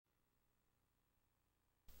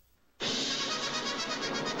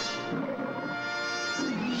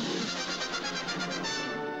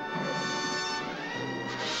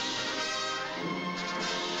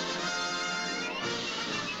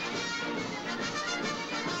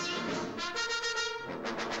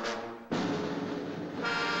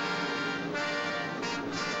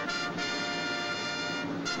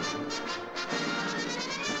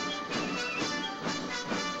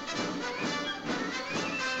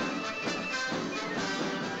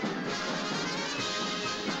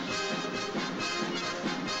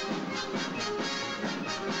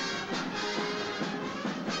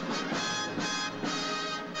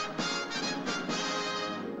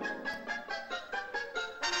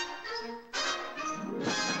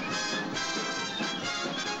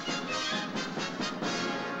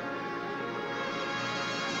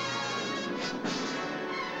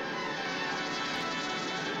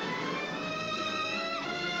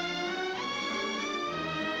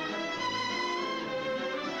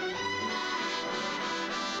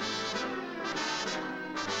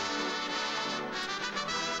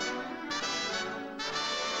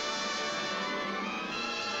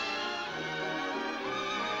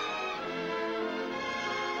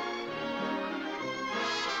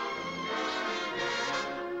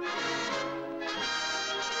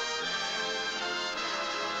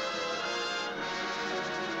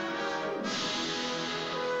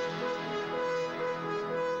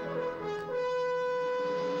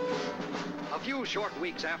few short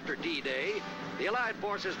weeks after D-Day, the Allied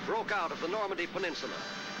forces broke out of the Normandy Peninsula.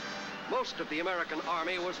 Most of the American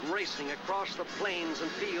army was racing across the plains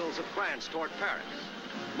and fields of France toward Paris.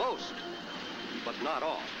 Most, but not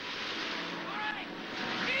all. All right!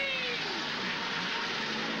 Ease!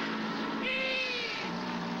 Ease!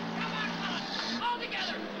 Come on, fellas! All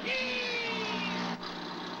together! Ease!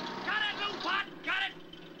 Got it, Lou Pot! Got it!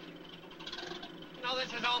 You know,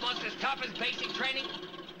 this is almost as tough as basic training.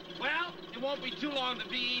 Well, it won't be too long to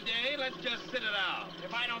D-Day. Let's just sit it out.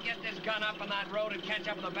 If I don't get this gun up on that road and catch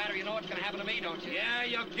up with the battery, you know what's gonna happen to me, don't you? Yeah,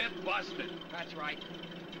 you'll get busted. That's right.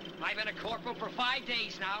 I've been a corporal for 5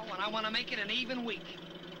 days now, and I want to make it an even week.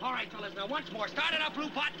 All right, fellas, now once more. Start it up, Blue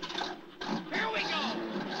Pot. Here we go.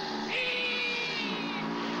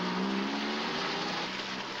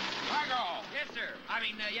 Hargrove! Yes, sir.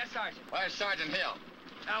 Yes, Sergeant. Where's Sergeant Hill?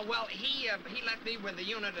 Well, he left me with the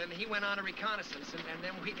unit, and he went on a reconnaissance, and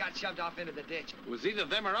then we got shoved off into the ditch. It was either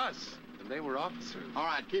them or us, and they were officers. All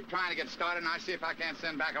right, keep trying to get started, and I'll see if I can't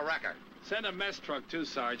send back a wrecker. Send a mess truck, too,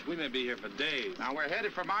 Sarge. We may be here for days. Now, we're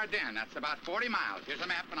headed for Mardin. That's about 40 miles. Here's a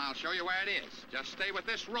map, and I'll show you where it is. Just stay with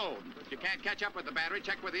this road. If you can't catch up with the battery,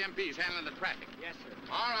 check with the MPs handling the traffic. Yes, sir.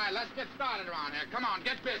 All right, let's get started around here. Come on,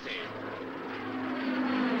 get busy.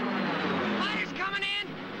 Fighters coming in!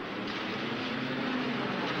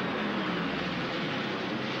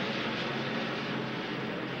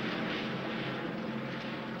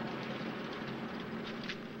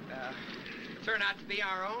 Turned out to be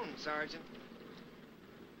our own, Sergeant.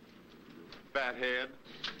 Fathead.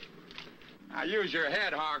 Now, use your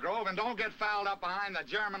head, Hargrove, and don't get fouled up behind the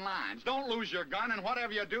German lines. Don't lose your gun, and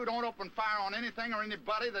whatever you do, don't open fire on anything or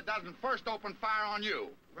anybody that doesn't first open fire on you.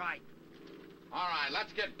 Right. All right,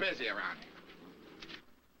 let's get busy around here.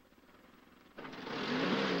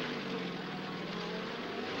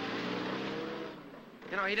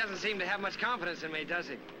 You know, he doesn't seem to have much confidence in me, does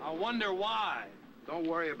he? I wonder why. Don't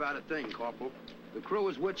worry about a thing, Corporal. The crew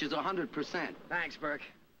is which is 100%. Thanks, Burke.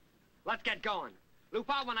 Let's get going.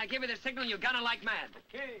 Lupin, when I give you the signal, you're gonna like mad.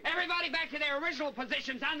 Okay. Everybody back to their original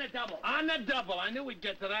positions on the double. On the double. I knew we'd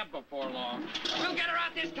get to that before long. We'll get her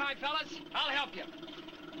out this time, fellas. I'll help you.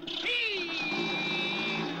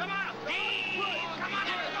 Heave! Come on! Heave! Come on,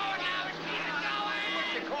 let's go now. Let's keep it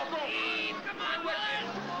going. Corporal. Heave! Come on,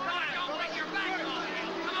 fellas. Come on, don't break your back. Come on.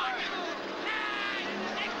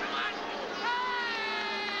 Hey, come on.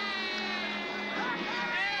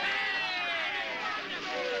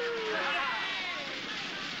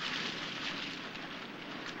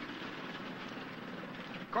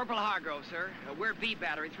 Corporal Hargrove, sir. We're B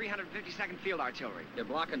Battery, 352nd Field Artillery. You're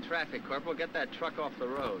blocking traffic, Corporal. Get that truck off the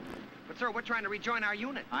road. But, sir, we're trying to rejoin our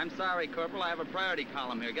unit. I'm sorry, Corporal. I have a priority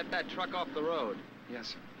column here. Get that truck off the road. Yes,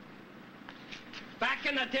 sir. Back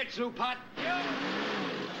in the ditch, Lupot.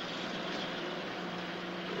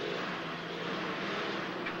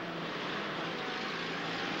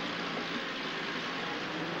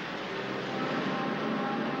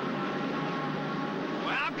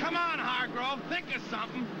 Well, come on, Hargrove. Think of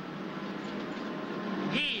something.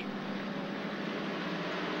 Heave.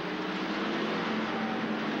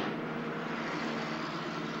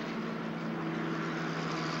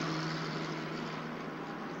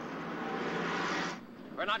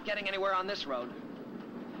 We're not getting anywhere on this road.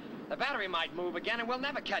 The battery might move again, and we'll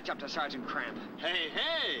never catch up to Sergeant Cramp. Hey,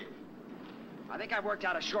 hey! I think I've worked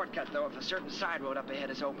out a shortcut, though, if a certain side road up ahead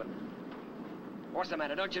is open. What's the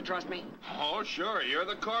matter? Don't you trust me? Oh, sure. You're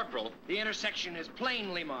the corporal. The intersection is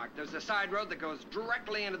plainly marked. There's the side road that goes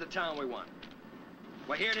directly into the town we want.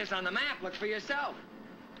 Well, here it is on the map. Look for yourself.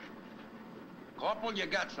 Corporal, you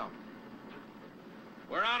got some.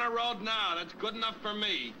 We're on a road now. That's good enough for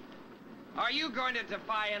me. Are you going to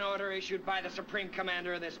defy an order issued by the Supreme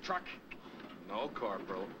Commander of this truck? No,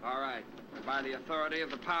 Corporal. All right. By the authority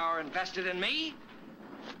of the power invested in me,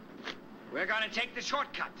 we're going to take the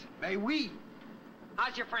shortcut. Mais oui.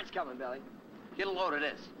 How's your French coming, Billy? Get a load of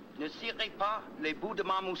this. Ne cirez pas les bouts de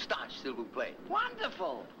ma moustache, s'il vous plaît.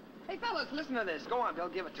 Wonderful. Hey, fellas, listen to this. Go on, Bill.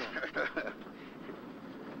 Give it to him.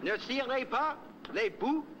 Ne cirez pas les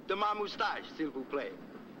bouts de ma moustache, s'il vous plaît.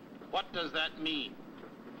 What does that mean?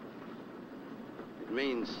 It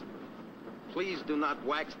means, please do not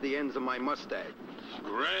wax the ends of my mustache.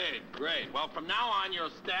 Great, great. Well, from now on, you're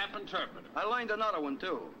staff interpreter. I learned another one,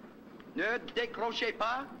 too. Ne décrochez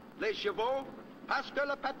pas les chevaux parce que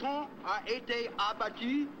le patron a été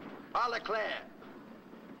abattu par l'éclair.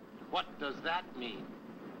 What does that mean?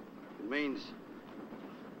 It means,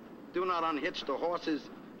 do not unhitch the horses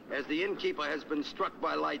as the innkeeper has been struck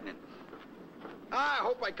by lightning. I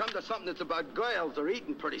hope I come to something that's about girls or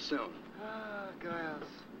eating pretty soon. Ah, girls.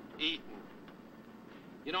 Eating.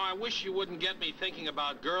 You know, I wish you wouldn't get me thinking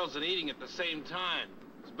about girls and eating at the same time.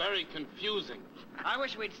 It's very confusing. I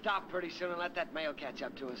wish we'd stop pretty soon and let that mail catch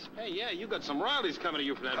up to us. Hey, yeah, you got some royalties coming to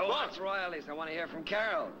you for that Oh, book. what's royalties? I want to hear from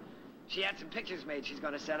Carol. She had some pictures made. She's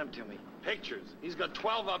going to send them to me. Pictures? He's got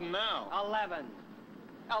 12 of them now. 11.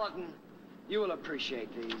 Ellerton, you will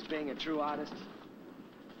appreciate these, being a true artist.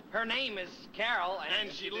 Her name is Carol,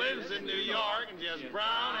 And she lives in New York, and she has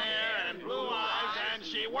brown hair and blue eyes, and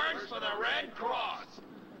she works for the Red Cross.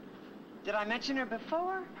 Did I mention her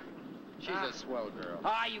before? She's a swell girl.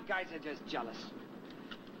 Ah, you guys are just jealous.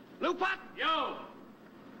 Lupot! Yo!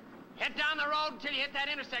 Head down the road until you hit that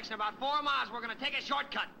intersection. About 4 miles, we're going to take a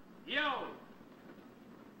shortcut. Yo!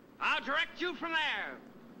 I'll direct you from there.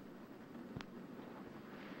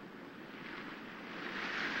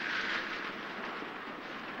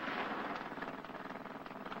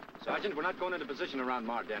 Sergeant, we're not going into position around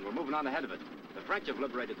Marden. We're moving on ahead of it. The French have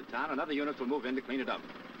liberated the town, and other units will move in to clean it up.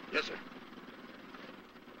 Yes, sir.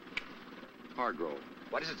 Hargrove.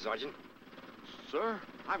 What is it, Sergeant? Sir,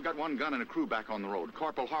 I've got one gun and a crew back on the road,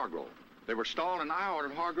 Corporal Hargrove. They were stalled, and I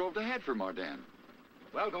ordered Hargrove to head for Marden.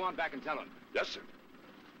 Well, go on back and tell him. Yes, sir.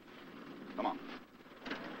 Come on.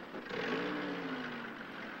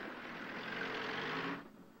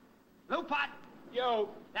 Lupot! Yo!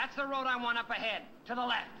 That's the road I want up ahead. To the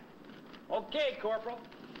left. Okay, Corporal.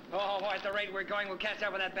 Oh, at the rate we're going, we'll catch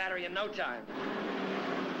up with that battery in no time.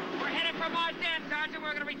 We're headed for Marden, Sergeant.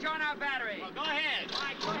 We're going to rejoin our battery. Well, go ahead. All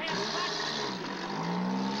right, go ahead.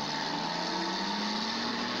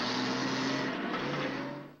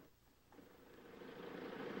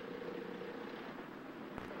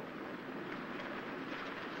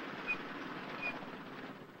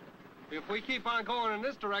 If we keep on going in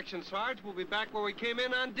this direction, Sarge, we'll be back where we came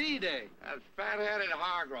in on D-Day. That fat-headed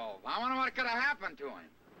Hargrove. I wonder what could have happened to him.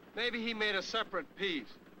 Maybe he made a separate piece.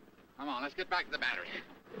 Come on, let's get back to the battery.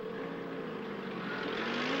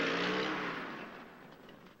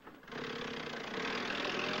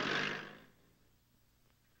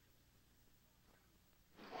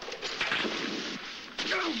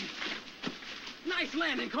 Nice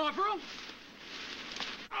landing, Corporal.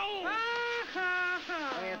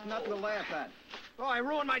 Hey, it's nothing to laugh at. Oh, I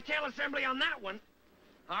ruined my tail assembly on that one.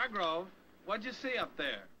 Hargrove, what'd you see up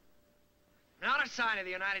there? Not a sign of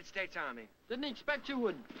the United States Army. Didn't expect you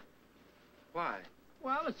would. Why?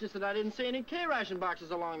 Well, it's just that I didn't see any K-ration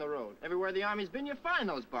boxes along the road. Everywhere the Army's been, you find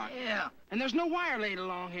those boxes. Yeah, and there's no wire laid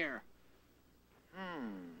along here.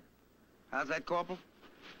 How's that, Corporal?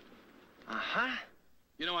 Uh-huh.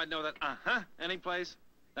 You know I'd know that any place.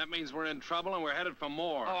 That means we're in trouble and we're headed for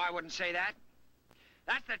more. Oh, I wouldn't say that.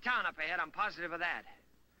 That's the town up ahead. I'm positive of that.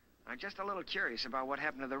 I'm just a little curious about what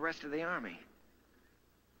happened to the rest of the Army.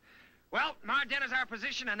 Well, Marden is our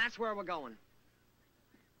position, and that's where we're going.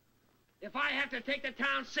 If I have to take the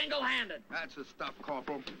town single-handed. That's the stuff,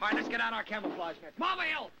 Corporal. All right, let's get out our camouflage nets.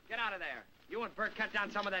 Mobile, get out of there. You and Bert cut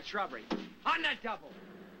down some of that shrubbery. On that double.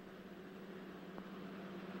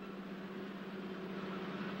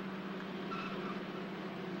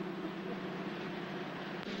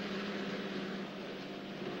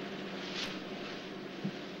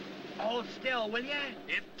 Hold still, will ya?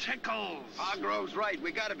 It tickles. Hargrove's right.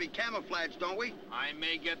 We gotta be camouflaged, don't we? I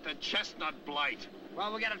may get the chestnut blight. Well,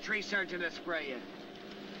 we'll get a tree surgeon to spray you.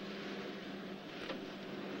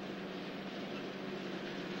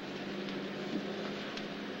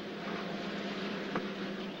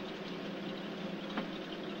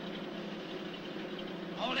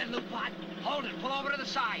 Hold it, Lupot. Hold it. Pull over to the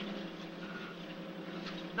side.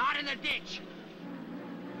 Not in the ditch.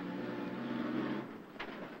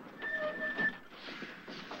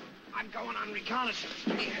 I'm going on reconnaissance.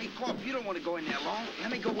 Hey, Corp, you don't want to go in there alone.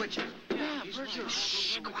 Let me go with you. Yeah,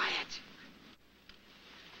 shh, quiet.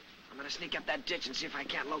 I'm gonna sneak up that ditch and see if I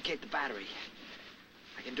can't locate the battery.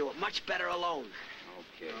 I can do it much better alone.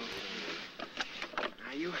 Okay.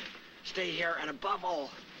 Now you stay here, and above all,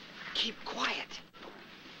 keep quiet.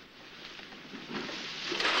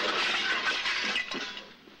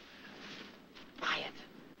 Quiet.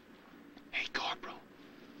 Hey, Corporal,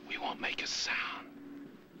 we won't make a sound.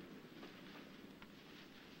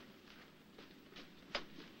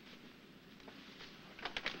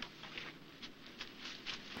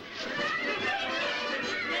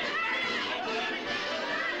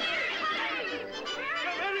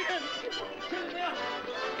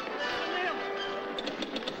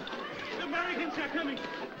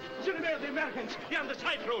 The Americans, here on the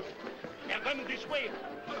side road. They're coming this way.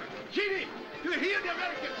 Genie, you hear the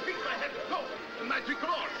Americans? Quick, my head, go. My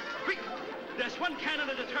tricolor, quick. There's one cannon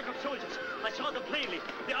and a truck of soldiers. I saw them plainly.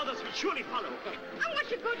 The others will surely follow. I want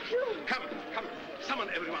to go too. Come. Summon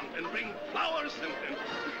everyone. and bring flowers and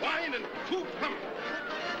wine and food. Come.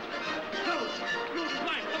 Food and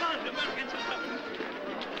wine. Come on, the Americans are coming.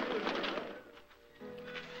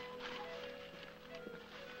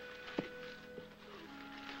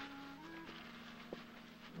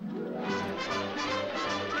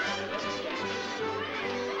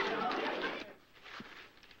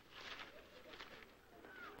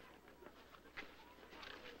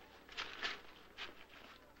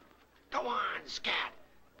 Go on, scat.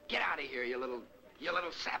 Get out of here, you little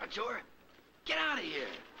saboteur. Get out of here.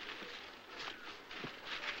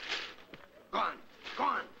 Go on. Go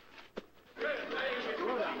on.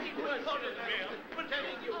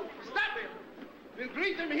 Stop him! We'll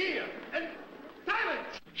greet him here. And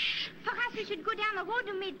silence! Perhaps we should go down the road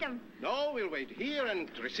to meet them. No, we'll wait here and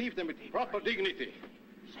receive them with proper dignity.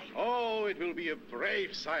 Oh, it will be a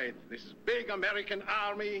brave sight. This big American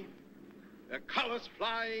army, their colors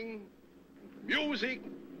flying, music.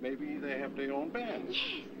 Maybe they have their own band.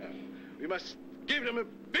 Yes. We must give them a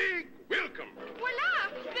big welcome. Voila!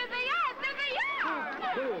 There they are! There they are!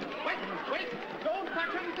 Wait! Don't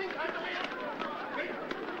touch anything.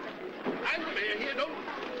 I'm the mayor here. Don't.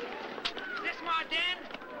 Is this Martin?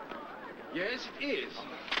 Yes, it is.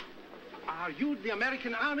 Are you the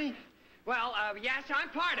American army? Well, yes, I'm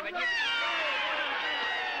part of it.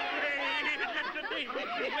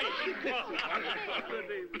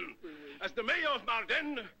 As the mayor of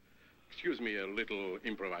Marden, excuse me, a little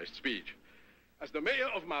improvised speech. As the mayor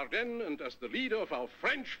of Marden and as the leader of our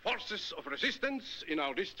French forces of resistance in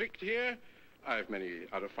our district here, I have many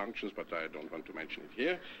other functions, but I don't want to mention it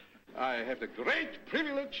here. I have the great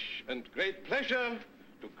privilege and great pleasure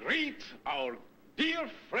to greet our dear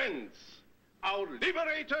friends, our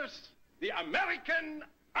liberators, the American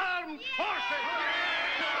Armed Forces.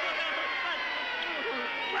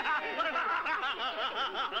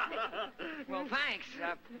 Well, thanks.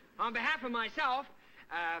 On behalf of myself,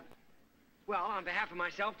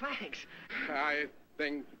 thanks. I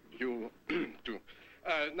thank you, too.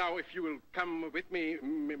 Now, if you will come with me,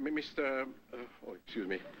 Mr... oh, excuse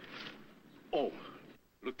me. Oh,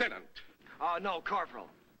 Lieutenant. Oh, no, Corporal.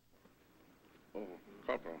 Oh,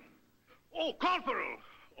 Corporal. Oh, Corporal!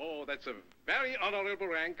 Oh, that's a very honorable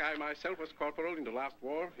rank. I myself was corporal in the last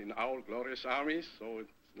war in our glorious army, so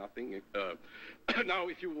it's nothing. Now,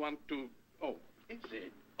 if you want to... Oh, is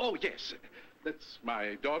it? Oh, yes. That's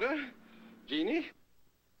my daughter, Jeannie,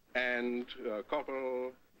 and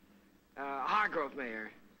Corporal... Hargrove,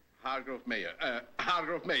 Mayor. Hargrove Mayor.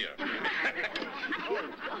 Hargrove Mayor.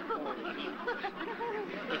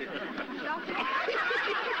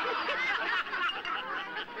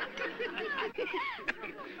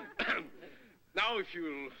 Now, if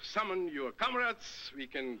you'll summon your comrades, we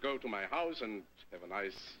can go to my house and have a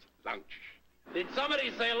nice lunch. Did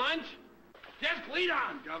somebody say lunch? Just lead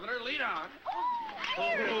on, Governor, lead on.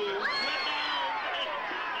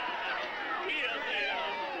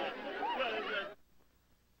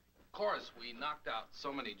 Of course, we knocked out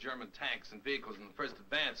so many German tanks and vehicles in the first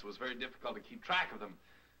advance, it was very difficult to keep track of them.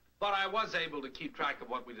 But I was able to keep track of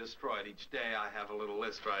what we destroyed each day. I have a little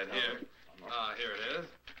list right here. Here it is.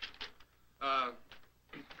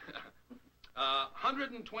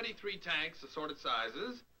 123 tanks, assorted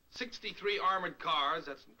sizes, 63 armored cars,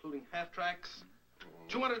 that's including half-tracks,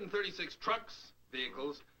 236 trucks,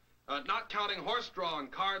 vehicles, not counting horse-drawn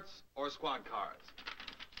carts or squad cars.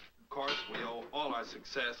 Of course, we owe all our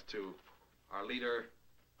success to our leader,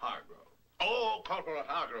 Hargrove. Oh, Corporal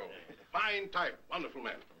Hargrove. Fine type. Wonderful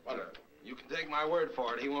man. Wonderful. You can take my word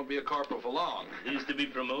for it, he won't be a corporal for long. He's to be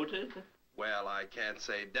promoted? Well, I can't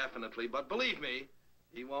say definitely, but believe me,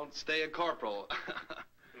 he won't stay a corporal.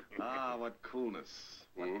 Ah, what coolness,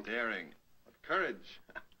 what daring, what courage.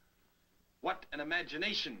 What an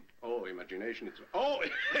imagination. Oh, imagination. Oh,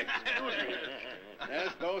 excuse me.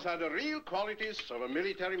 Yes, those are the real qualities of a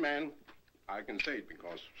military man. I can say it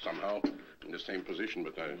because somehow in the same position,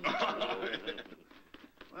 but I...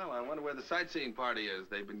 Well, I wonder where the sightseeing party is.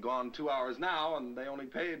 They've been gone 2 hours now, and they only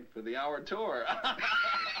paid for the hour tour.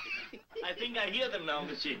 I think I hear them now,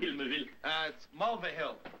 Monsieur Hilmeville. It's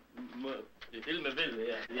Mulvihill. Hilmeville,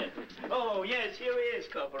 yeah. Oh, yes, here he is,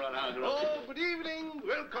 Corporal Hargrove. Oh, good evening.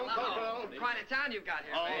 Welcome, Corporal. Quite a town you've got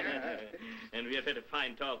here, Mayor. And we have had a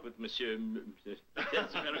fine talk with Monsieur...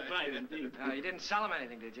 That's very fine indeed. You didn't sell him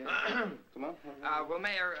anything, did you? Come on. Well,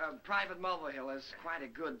 Mayor, Private Mulvihill is quite a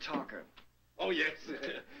good talker. Oh, yes.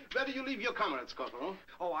 Where do you leave your comrades, Corporal?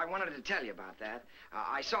 Oh, I wanted to tell you about that.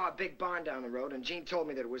 I saw a big barn down the road, and Jean told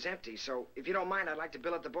me that it was empty, so if you don't mind, I'd like to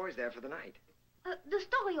billet the boys there for the night. The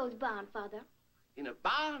Storio's barn, Father. In a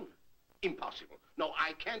barn? Impossible. No,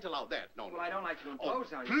 I can't allow that. No, no. Well, I don't like to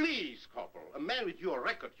impose on you. Please, Corporal. A man with your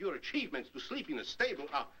record, your achievements, to sleep in a stable.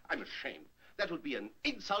 I'm ashamed. That would be an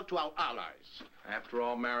insult to our allies. After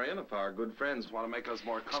all, Marion, if our good friends want to make us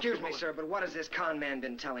more comfortable... Excuse me, sir, but what has this con man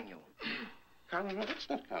been telling you? Con man? That's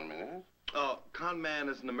not con man, eh? Oh, con man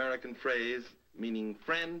is an American phrase meaning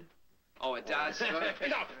friend. Oh, it does?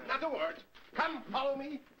 Enough. Not a word. Come, follow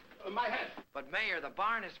me. My head. But, Mayor, the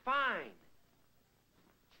barn is fine.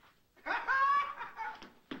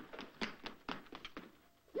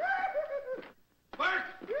 Bert!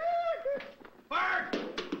 Bert!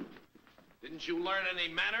 Didn't you learn any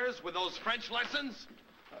manners with those French lessons?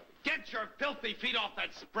 Get your filthy feet off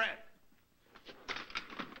that spread.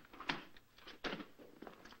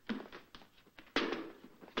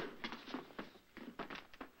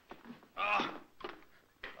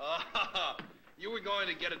 You were going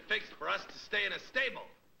to get it fixed for us to stay in a stable.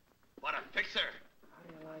 What a fixer. How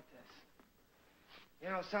do you like this? You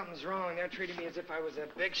know, something's wrong. They're treating me as if I was a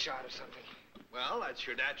big shot or something. Well, that's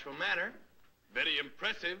your natural manner. Very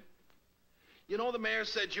impressive. You know, the mayor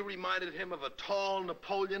said you reminded him of a tall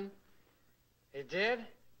Napoleon. He did?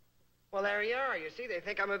 Well, there you are. You see, they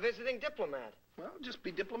think I'm a visiting diplomat. Well, just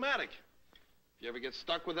be diplomatic. If you ever get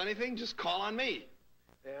stuck with anything, just call on me.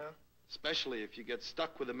 Yeah? Especially if you get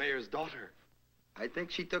stuck with the mayor's daughter. I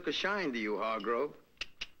think she took a shine to you, Hargrove.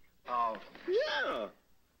 Oh. Yeah.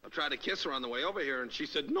 I tried to kiss her on the way over here, and she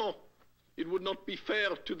said no. It would not be fair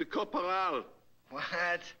to the Corporal. What?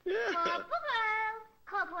 Yeah. Corporal!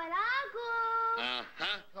 Corporal Hargrove!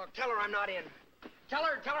 Uh-huh. Look, tell her I'm not in. Tell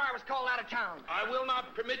her I was called out of town. I will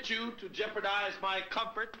not permit you to jeopardize my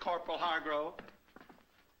comfort, Corporal Hargrove.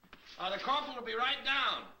 The corporal will be right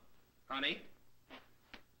down, honey.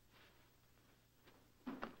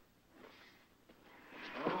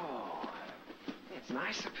 Oh, it's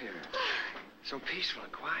nice up here. So peaceful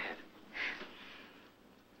and quiet.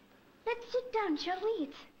 Let's sit down, shall we?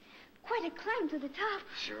 It's quite a climb to the top.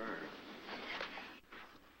 Sure.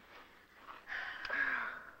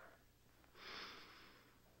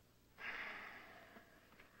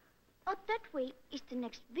 Out that way is the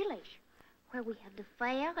next village, where we have the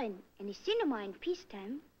fair and a cinema in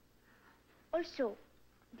peacetime. Also,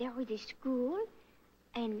 there is a school,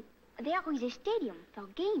 and there is a stadium for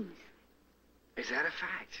games. Is that a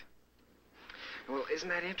fact? Well, isn't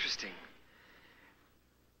that interesting?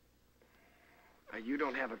 You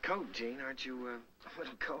don't have a coat, Jean. Aren't you a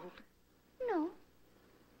little cold? No.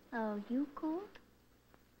 Are you cold?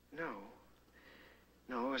 No.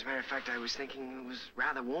 No, as a matter of fact, I was thinking it was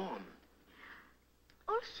rather warm.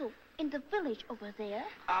 Also, in the village over there...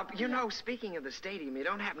 You know, speaking of the stadium, you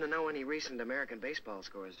don't happen to know any recent American baseball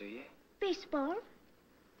scores, do you? Baseball?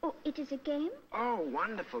 Oh, it is a game? Oh,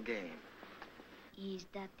 wonderful game. Is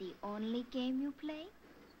that the only game you play?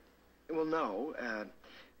 Well, no,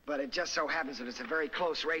 but it just so happens that it's a very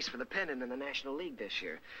close race for the pennant in the National League this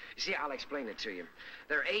year. You see, I'll explain it to you.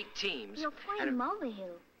 There are 8 teams. Your friend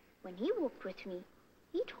Mulvihill, when he walked with me,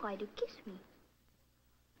 he tried to kiss me.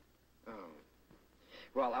 Oh.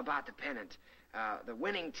 Well, about the pennant, the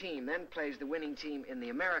winning team then plays the winning team in the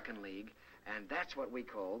American League, and that's what we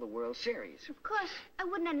call the World Series. Of course, I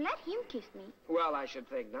wouldn't let him kiss me. Well, I should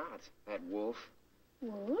think not. That wolf.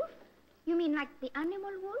 Wolf? You mean like the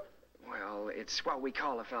animal wolf? Well, it's what we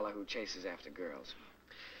call a fellow who chases after girls.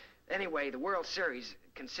 Anyway, the World Series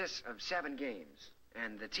consists of 7 games,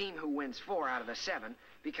 and the team who wins 4 out of the 7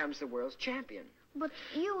 becomes the world's champion. But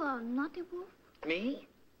you are not a wolf? Me?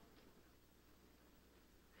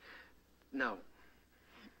 No.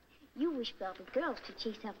 You wish for the girls to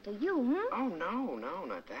chase after you, hmm? Oh, no,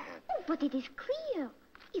 not that. Oh, but it is clear.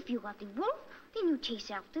 If you are the wolf, then you chase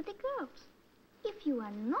after the girls. If you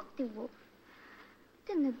are not the wolf,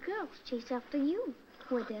 then the girls chase after you.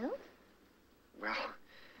 What else? Well,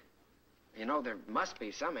 you know, there must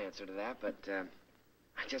be some answer to that, but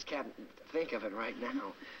I just can't think of it right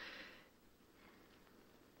now.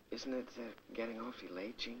 Isn't it getting awfully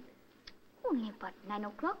late, Jean? Only about 9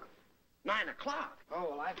 o'clock. 9 o'clock? Oh,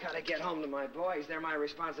 well, I've got to get home to my boys. They're my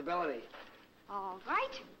responsibility. All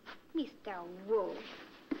right, Mr. Wolf.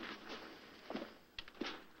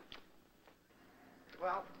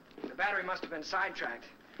 Well, the battery must have been sidetracked,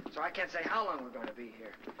 so I can't say how long we're going to be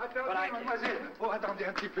here. Mademoiselle. Oh, attendez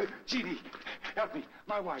un petit peu. Jeannie, help me.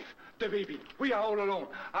 My wife, the baby. We are all alone.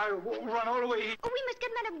 I'll run all the way here. Oh, we must get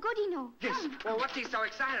Madame Godino. Yes. Well, what's he so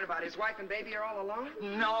excited about? His wife and baby are all alone?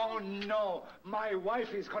 No. My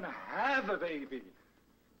wife is gonna have a baby.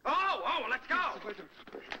 Oh, let's go.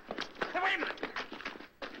 Hey, wait a minute.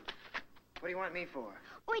 What do you want me for?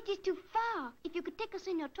 Oh, it is too far. If you could take us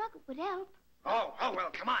in your truck, it would help. Oh,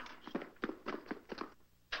 well, come on.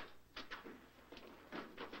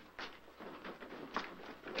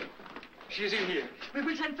 She's in here. We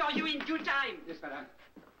will send for you in due time. Yes, madame.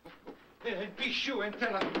 And be sure and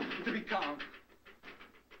tell her to be calm.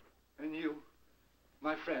 And you,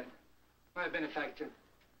 my friend, my benefactor,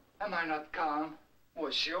 am I not calm?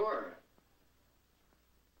 Well, sure.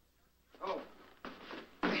 Oh.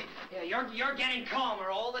 Yeah, you're getting calmer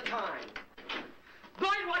all the time. Boil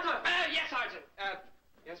water! Yes, Sergeant.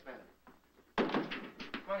 Yes, madam.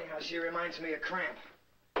 Funny how she reminds me of Cramp.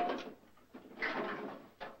 All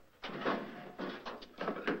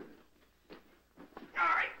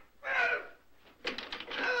right.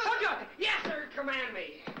 Soldier! Yes, sir. Command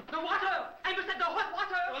me. The water! I must have the hot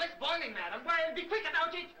water! Well, it's boiling, madam. Well, be quick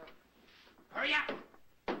about it. Hurry up.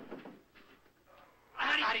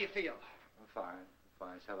 How do you feel? I'm fine.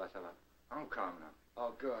 Ça va. I'm calm now.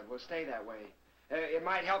 Oh, good. We'll stay that way. It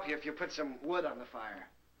might help you if you put some wood on the fire.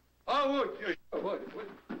 Oh, wood. Yes. Oh, wood.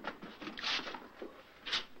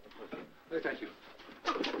 Thank you.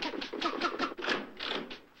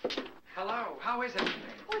 Hello. How is everything?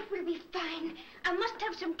 Oh, it will be fine. I must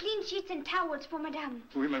have some clean sheets and towels for Madame.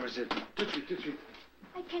 Oui, mademoiselle. Tout de suite.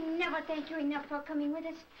 I can never thank you enough for coming with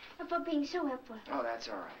us and for being so helpful. Oh, that's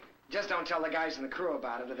all right. Just don't tell the guys in the crew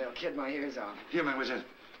about it or they'll kid my ears off. Here, mademoiselle.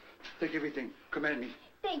 Take everything. Command me.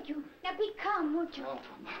 Thank you. Now be calm, won't you? Oh,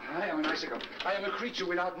 I am an icicle. I am a creature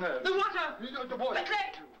without nerves. The water! The water. Quickly!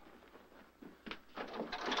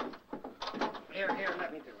 Here,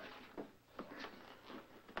 let me do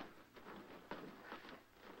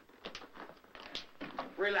it.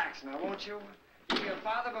 Relax now, won't you? You'll be a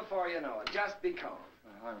father before you know it. Just be calm.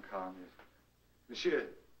 I'm calm, yes. Monsieur,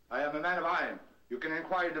 I am a man of iron. You can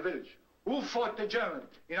inquire in the village. Who fought the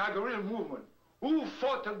Germans in our guerrilla movement? Who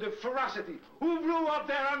fought of the ferocity? Who blew up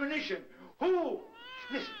their ammunition? Who?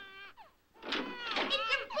 Listen. It's a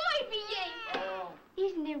boy, B.A. Oh.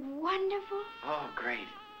 Isn't it wonderful? Oh, great.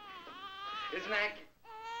 Isn't that...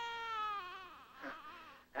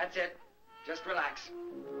 That's it. Just relax.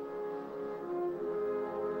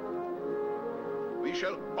 We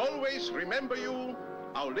shall always remember you,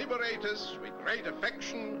 our liberators, with great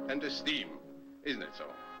affection and esteem. Isn't it so?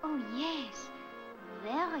 Oh, yes.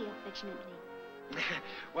 Very affectionately.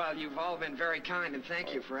 Well, you've all been very kind, and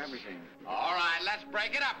thank you for everything. All right, let's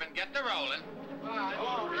break it up and get to rolling.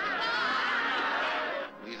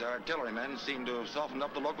 These artillerymen seem to have softened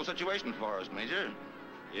up the local situation for us, Major.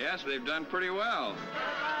 Yes, they've done pretty well.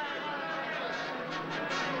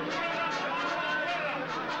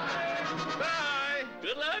 Bye.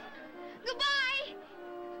 Good luck. Goodbye.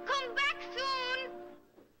 Come back soon.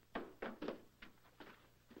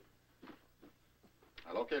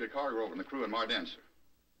 I located Hargrove and the crew in Mardin, sir.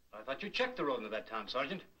 I thought you checked the road into that town,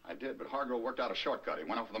 Sergeant. I did, but Hargrove worked out a shortcut. He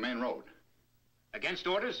went off the main road. Against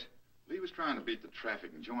orders? Lee was trying to beat the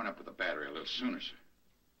traffic and join up with the battery a little sooner, sir.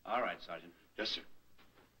 All right, Sergeant. Yes, sir.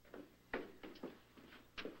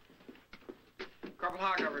 Corporal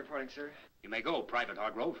Hargrove reporting, sir. You may go, Private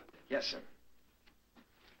Hargrove. Yes, sir.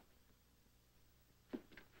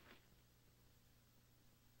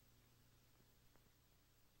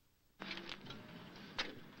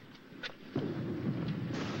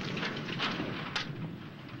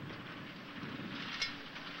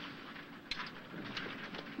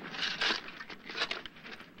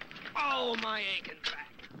 Oh, my aching back.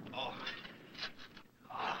 Oh.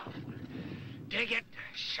 Dig it,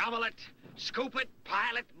 shovel it, scoop it,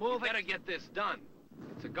 pile it, move it. Better get this done.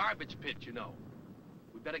 It's a garbage pit, you know.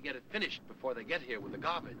 We better get it finished before they get here with the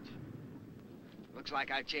garbage. Looks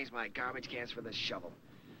like I changed my garbage cans for this shovel.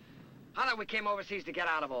 How did we came overseas to get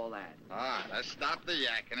out of all that? All right, let's stop the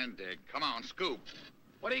yakking and dig. Come on, scoop.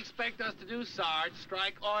 What do you expect us to do, Sarge?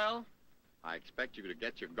 Strike oil? I expect you to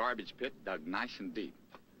get your garbage pit dug nice and deep.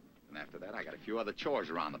 And after that, I got a few other chores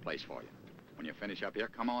around the place for you. When you finish up here,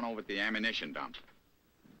 come on over to the ammunition dump.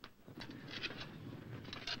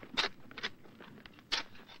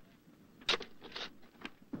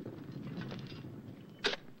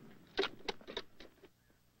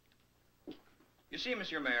 You see,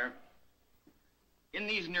 Monsieur Mayor, in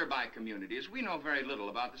these nearby communities, we know very little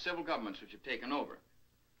about the civil governments which have taken over.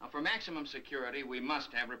 Now, for maximum security, we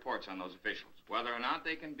must have reports on those officials, whether or not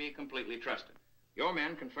they can be completely trusted. Your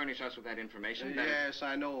men can furnish us with that information. Yes,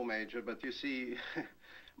 I know, Major, but you see,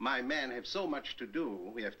 my men have so much to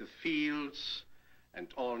do. We have the fields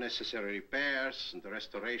and all necessary repairs and the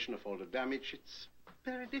restoration of all the damage. It's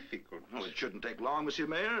very difficult. Well, it shouldn't take long, Monsieur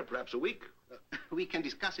Mayor. Perhaps a week. We can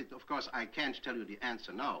discuss it. Of course, I can't tell you the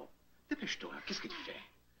answer now. Dépêche-toi. Qu'est-ce que tu fais?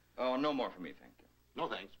 Oh, no more for me, thank you. No,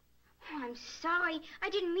 thanks. Oh, I'm sorry. I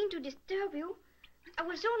didn't mean to disturb you. I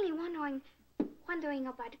was only wondering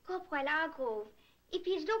about Corporal Hargrove. If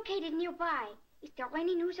he's located nearby, is there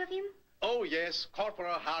any news of him? Oh, yes,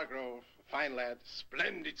 Corporal Hargrove. Fine lad,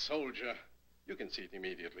 splendid soldier. You can see it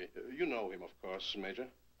immediately. You know him, of course, Major.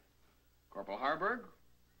 Corporal Hargrove?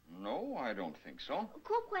 No, I don't think so.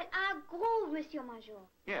 Corporal Hargrove, Monsieur Major.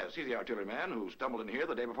 Yes, he's the artilleryman who stumbled in here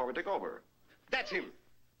the day before we took over. That's him.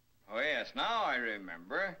 Oh, yes, now I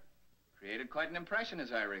remember. Created quite an impression,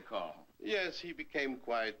 as I recall. Yes, he became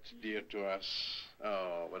quite dear to us.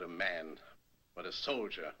 Oh, what a man. What a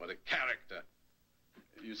soldier. What a character.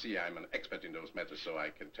 You see, I'm an expert in those matters, so I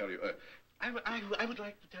can tell you. I would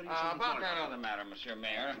like to tell you something. About that other matter, Monsieur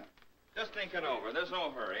Mayor. Just think it over. There's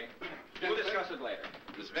no hurry. We'll discuss it later.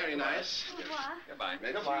 It was very nice. Au revoir. Goodbye.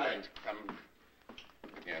 Goodbye. Come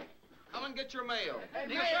again. Come and get your mail. Hey,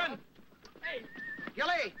 Nicholson! Hey,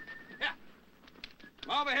 Gilly!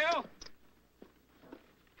 Come over, Hill.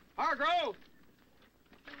 Hargrove!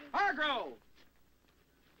 Hargrove!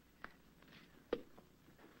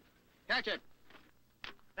 Catch it.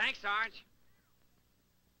 Thanks, Sarge.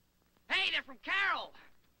 Hey, they're from Carroll.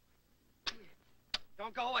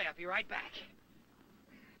 Don't go away. I'll be right back.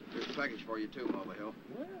 Here's a package for you, too, Mulvihill.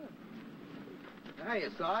 Hiya,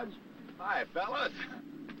 Sarge. Hi, fellas.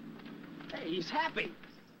 Hey, he's happy.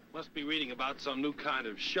 Must be reading about some new kind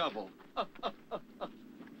of shovel.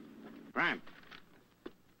 Prime.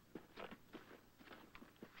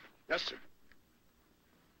 Yes, sir.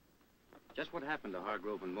 Just what happened to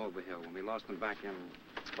Hargrove and Mulvihill when we lost them back in...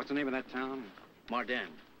 What's the name of that town? Mardan.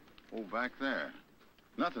 Oh, back there.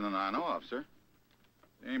 Nothing that I know of, sir.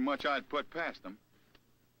 There ain't much I'd put past them.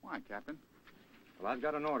 Why, Captain? Well, I've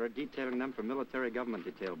got an order detailing them for military government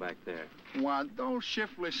detail back there. Why, those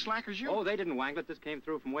shiftless slackers, you... Oh, they didn't wangle it. This came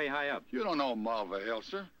through from way high up. You don't know Mulvihill,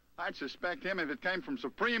 sir. I'd suspect him if it came from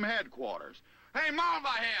Supreme Headquarters. Hey,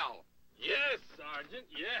 Mulvihill! Yes, Sergeant,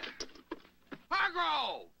 yes.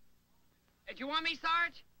 Hargrove! Did you want me,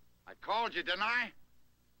 Sarge? I called you, didn't I?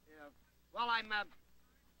 Yeah. Well, I'm,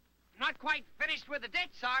 not quite finished with the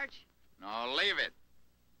ditch, Sarge. No, leave it.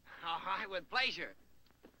 All right, with pleasure.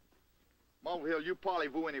 Mulvihill, you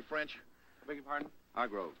parlez-vous any French? Beg your pardon?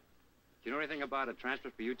 Hargrove. Do you know anything about a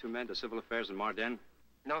transfer for you two men to civil affairs in Marden?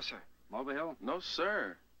 No, sir. Mulvihill? No,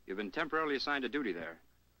 sir. You've been temporarily assigned to duty there.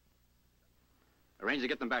 Arrange to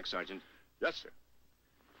get them back, Sergeant. Yes, sir.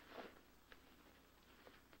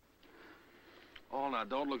 Oh, now,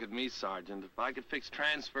 don't look at me, Sergeant. If I could fix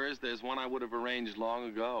transfers, there's one I would have arranged long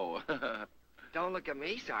ago. Don't look at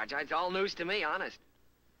me, Sarge. It's all news to me, honest.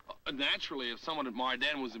 Naturally, if someone at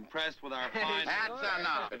Marden was impressed with our fine... That's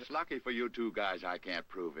enough. It's lucky for you two guys I can't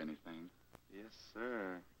prove anything. Yes,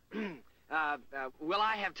 sir. Will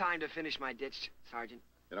I have time to finish my ditch, Sergeant?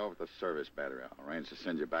 Get over to the service battery. I'll arrange to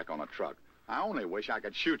send you back on a truck. I only wish I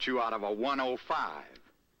could shoot you out of a 105.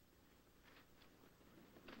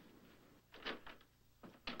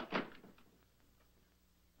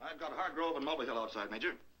 I've got Hargrove and Mulvihill outside,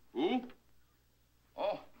 Major. Who?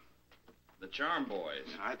 Oh, the Charm Boys.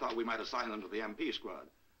 I thought we might assign them to the MP squad.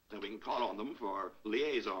 Then we can call on them for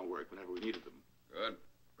liaison work whenever we needed them. Good.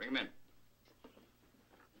 Bring them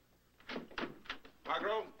in.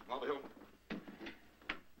 Hargrove, Mulvihill.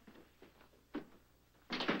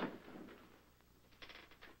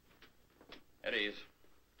 At ease.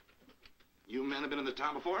 You men have been in the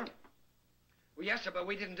town before? Well, yes, sir, but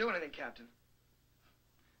we didn't do anything, Captain.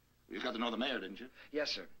 You got to know the mayor, didn't you?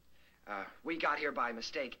 Yes, sir. We got here by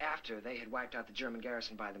mistake after they had wiped out the German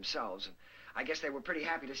garrison by themselves, and I guess they were pretty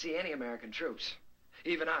happy to see any American troops.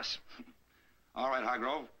 Even us. All right,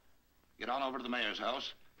 Hargrove. Get on over to the mayor's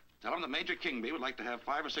house. Tell him that Major Kingby would like to have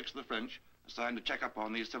 5 or 6 of the French assigned to check up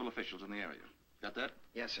on these civil officials in the area. Got that?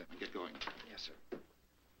 Yes, sir. Get going. Yes, sir.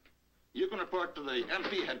 You can report to the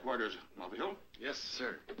MP headquarters, Mulvihill. Yes,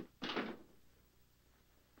 sir.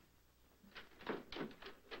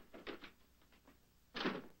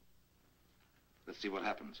 Let's see what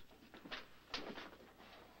happens.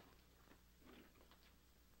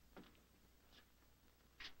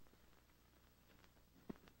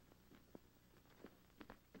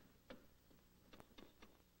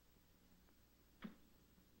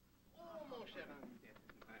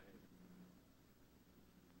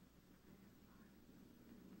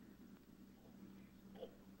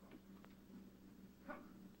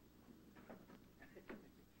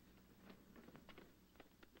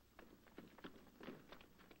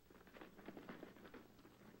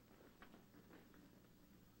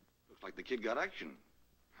 Looks like the kid got action.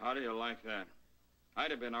 How do you like that? I'd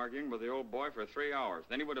have been arguing with the old boy for 3 hours.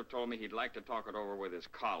 Then he would have told me he'd like to talk it over with his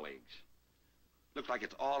colleagues. Looks like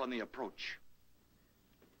it's all in the approach.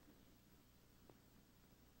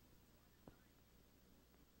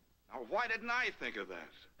 Now, why didn't I think of that?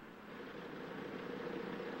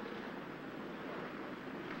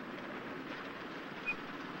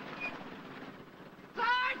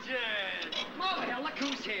 Sergeant! Well, look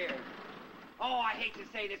who's here. Oh, I hate to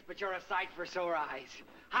say this, but you're a sight for sore eyes.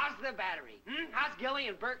 How's the battery? How's Gilly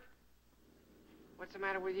and Burke? What's the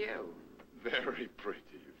matter with you? Very pretty.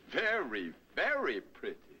 Very, very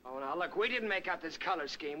pretty. Oh, now, look, we didn't make up this color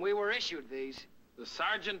scheme. We were issued these. The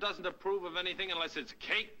sergeant doesn't approve of anything unless it's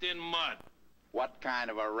caked in mud. What kind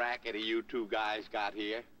of a racket have you two guys got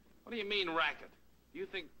here? What do you mean, racket? You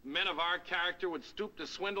think men of our character would stoop to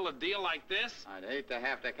swindle a deal like this? I'd hate to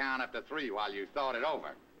have to count up to 3 while you thought it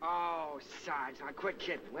over. Oh, Sarge, now quit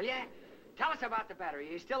kidding, will you? Tell us about the battery.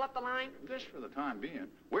 Are you still up the line? Just for the time being.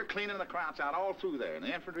 We're cleaning the krauts out all through there, and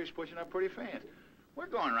the infantry's pushing up pretty fast. We're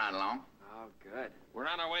going right along. Oh, good. We're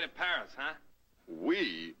on our way to Paris, huh?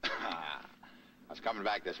 We? I was coming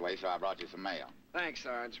back this way, so I brought you some mail. Thanks,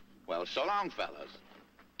 Sarge. Well, so long, fellas.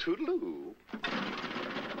 Toodaloo.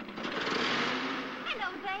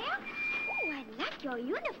 Hello there. Oh, I like your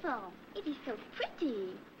uniform. It is so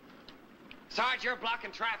pretty. Sarge, you're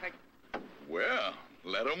blocking traffic. Well,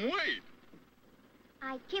 let 'em wait.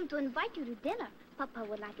 I came to invite you to dinner. Papa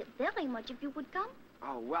would like it very much if you would come.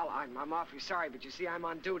 Oh, well, I'm awfully sorry, but you see, I'm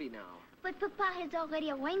on duty now. But Papa has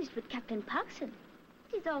already arranged with Captain Parkson.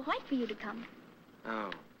 It is all right for you to come.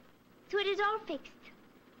 Oh. So it is all fixed.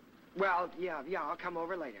 Well, yeah, I'll come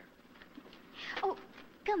over later. Oh,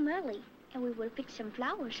 come early, and we will fix some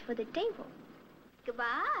flowers for the table.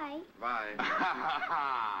 Goodbye. Bye.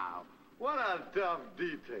 What a tough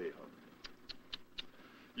detail.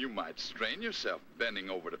 You might strain yourself bending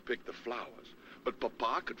over to pick the flowers, but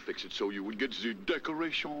Papa could fix it so you would get the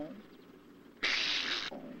decoration.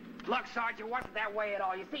 Look, Sarge, it wasn't that way at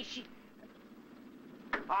all. You see, she...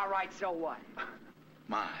 All right, so what?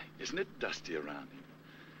 My, isn't it dusty around here?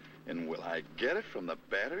 And will I get it from the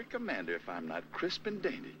battery commander if I'm not crisp and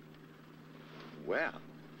dainty? Well,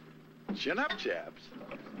 chin up, chaps.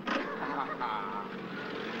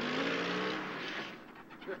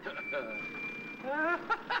 Go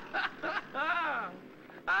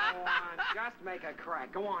on, just make a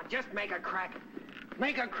crack. Go on, just make a crack.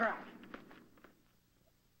 Make a crack.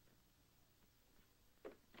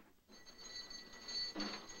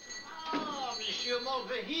 Ah, Monsieur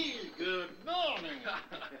Mulvihill, good morning.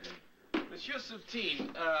 Monsieur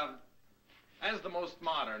Soutine, as the most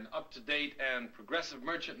modern, up-to-date, and progressive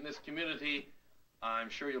merchant in this community, I'm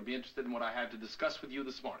sure you'll be interested in what I have to discuss with you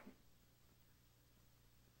this morning.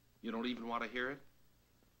 You don't even want to hear it?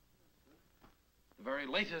 The very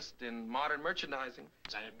latest in modern merchandising.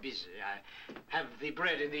 I'm busy. I have the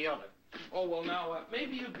bread in the oven. Oh, well, now,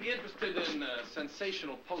 maybe you'd be interested in a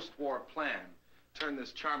sensational post-war plan. Turn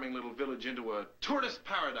this charming little village into a tourist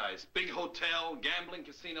paradise. Big hotel, gambling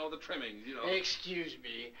casino, the trimmings, you know. Excuse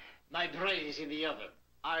me. My bread is in the oven.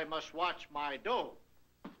 I must watch my dough.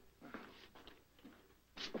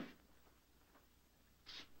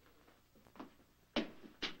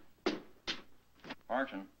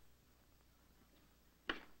 Parkson.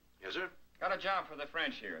 Yes, sir? Got a job for the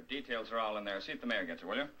French here. Details are all in there. See if the mayor gets it,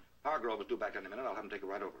 will you? Hargrove is due back in a minute. I'll have him take it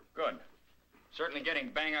right over. Good. Certainly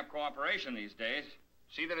getting bang-up cooperation these days.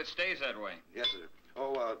 See that it stays that way. Yes, sir.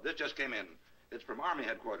 Oh, this just came in. It's from Army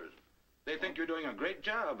headquarters. They think you're doing a great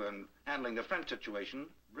job and handling the French situation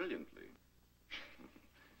brilliantly.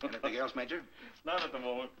 Anything else, Major? Not at the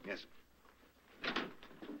moment. Yes.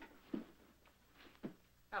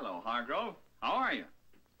 Hello, Hargrove. How are you?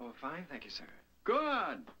 Oh, fine, thank you, sir.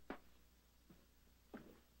 Good.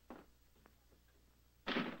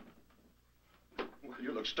 Well,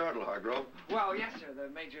 you look startled, Hargrove. Well, yes, sir. The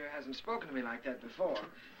major hasn't spoken to me like that before.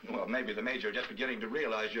 Well, maybe the Major just beginning to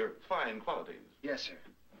realize your fine qualities. Yes, sir.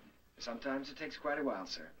 Sometimes it takes quite a while,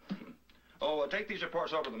 sir. Oh, take these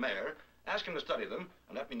reports over to the mayor, ask him to study them,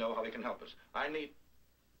 and let me know how he can help us. I need...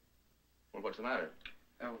 Well, what's the matter?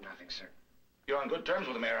 Oh, nothing, sir. You're on good terms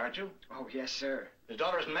with the mayor, aren't you? Oh, yes, sir. His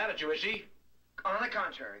daughter isn't mad at you, is she? On the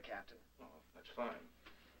contrary, Captain. Oh, that's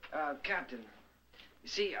fine. Captain, you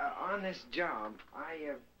see, on this job,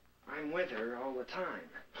 I'm with her all the time.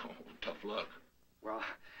 Oh, tough luck. Well,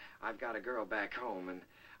 I've got a girl back home, and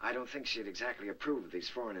I don't think she'd exactly approve of these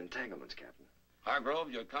foreign entanglements, Captain.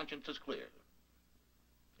 Hargrove, your conscience is clear.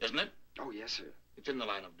 Isn't it? Oh, yes, sir. It's in the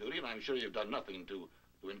line of duty, and I'm sure you've done nothing to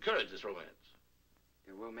encourage this romance.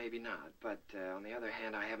 Yeah, well, maybe not, but on the other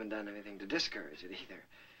hand, I haven't done anything to discourage it either.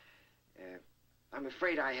 I'm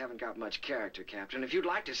afraid I haven't got much character, Captain. If you'd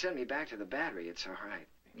like to send me back to the battery, it's all right.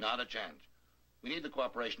 Not a chance. We need the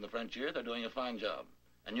cooperation of the French here. They're doing a fine job.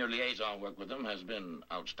 And your liaison work with them has been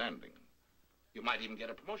outstanding. You might even get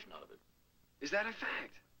a promotion out of it. Is that a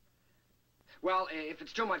fact? Well, if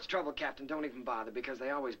it's too much trouble, Captain, don't even bother, because they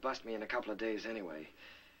always bust me in a couple of days anyway.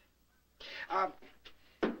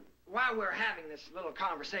 while we're having this little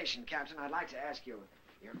conversation, Captain, I'd like to ask you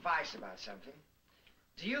your advice about something.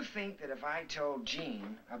 Do you think that if I told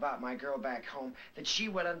Jean about my girl back home, that she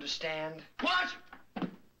would understand? What?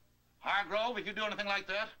 Hargrove, if you do anything like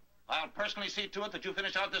that, I'll personally see to it that you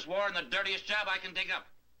finish out this war in the dirtiest job I can dig up.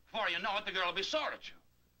 Before you know it, the girl will be sore at you.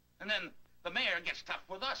 And then the mayor gets tough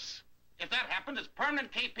with us. If that happens, it's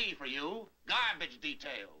permanent KP for you. Garbage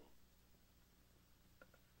detail.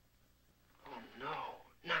 Oh,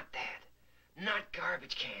 no, not that. Not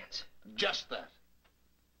garbage cans. Just that.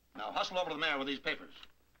 Now hustle over to the mayor with these papers.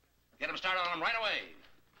 Get him started on them right away.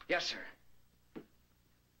 Yes, sir.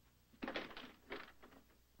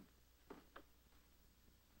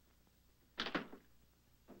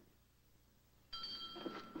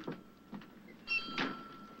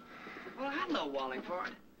 Well, hello,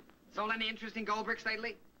 Wallingford. Sold any interesting gold bricks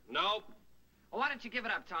lately? Nope. Well, why don't you give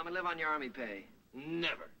it up, Tom, and live on your army pay?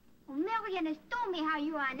 Never. Well, Marion has told me how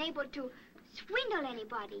you are unable to swindle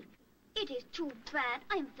anybody. It is too bad.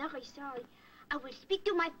 I'm very sorry. I will speak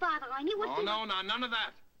to my father, and he will... Oh, no, none of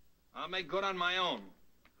that. I'll make good on my own.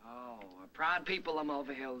 Oh, a proud people, the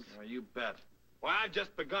Mulvihills. Oh, you bet. Well, I've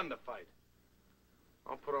just begun to fight.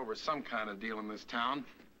 I'll put over some kind of deal in this town,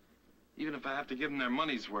 even if I have to give them their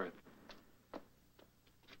money's worth.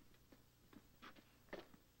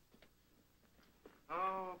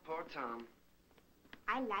 Oh, poor Tom.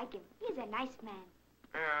 I like him. He's a nice man.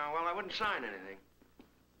 Yeah, well, I wouldn't sign anything.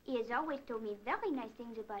 He has always told me very nice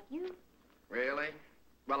things about you. Really?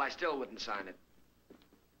 Well, I still wouldn't sign it.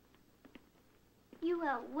 You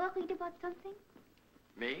are worried about something?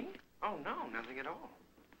 Me? Oh, no, nothing at all.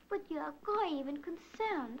 But you are grave and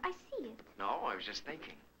concerned. I see it. No, I was just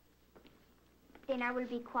thinking. Then I will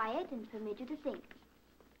be quiet and permit you to think.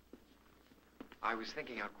 I was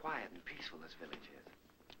thinking how quiet and peaceful this village is.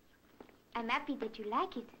 I'm happy that you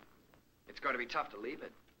like it. It's going to be tough to leave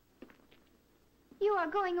it. You are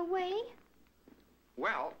going away?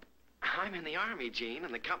 Well, I'm in the army, Jean,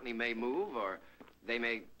 and the company may move, or they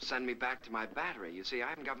may send me back to my battery. You see, I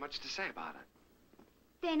haven't got much to say about it.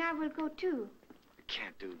 Then I will go too. You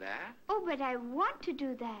can't do that. Oh, but I want to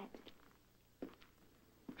do that.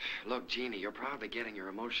 Look, Jeannie, you're probably getting your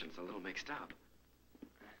emotions a little mixed up.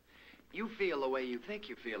 You feel the way you think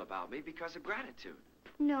you feel about me because of gratitude.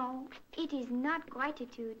 No, it is not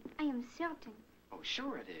gratitude. I am certain. Oh,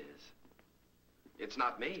 sure it is. It's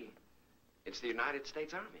not me. It's the United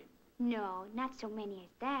States Army. No, not so many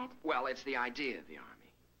as that. Well, it's the idea of the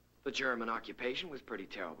Army. The German occupation was pretty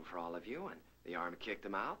terrible for all of you, and the Army kicked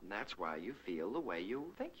them out, and that's why you feel the way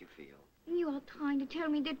you think you feel. You are trying to tell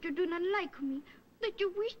me that you do not like me, that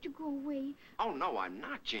you wish to go away. Oh, no, I'm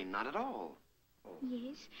not, Jean, not at all. Oh.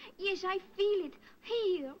 Yes, I feel it.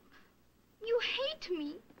 Here. You hate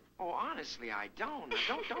me. Oh, honestly, I don't.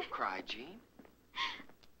 Now, don't cry, Jean.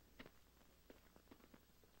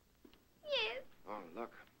 Yes. Oh,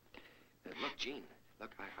 look. Look, Jean. Look,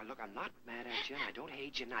 I'm not mad at you, and I don't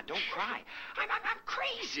hate you. Now, don't cry. I'm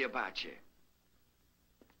crazy about you.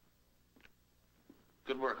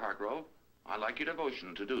 Good work, Hargrove. I like your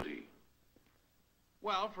devotion to duty.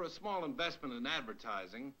 Well, for a small investment in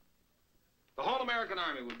advertising, the whole American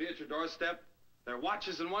Army would be at your doorstep, their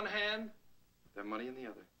watches in one hand, their money in the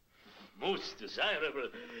other. Most desirable,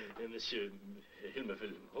 Monsieur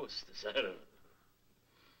Hilmerville, most desirable.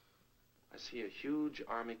 I see a huge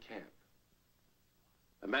Army camp.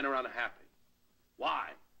 The men are unhappy. Why?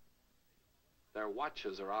 Their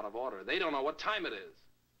watches are out of order. They don't know what time it is.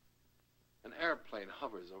 An airplane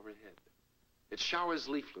hovers overhead. It showers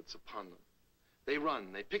leaflets upon them. They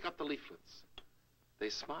run. They pick up the leaflets. They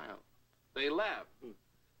smile. They laugh.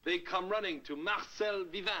 They come running to Marcel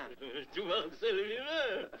Vivant. To Marcel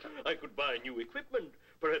Vivant. I could buy new equipment,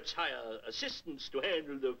 perhaps hire assistants to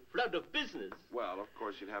handle the flood of business. Well, of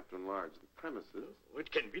course, you'd have to enlarge the premises. Oh,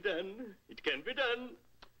 it can be done. It can be done.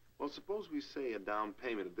 Well, suppose we say a down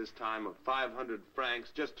payment at this time of 500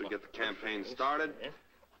 francs just to get the campaign started. Yes.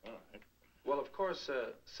 All right. Well, of course,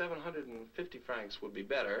 750 francs would be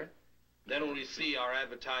better. Then when we see our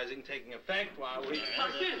advertising taking effect while we...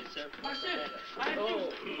 Marcel, I have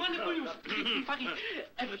wonderful news. In Paris,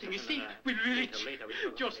 everything is safe. We'll be rich.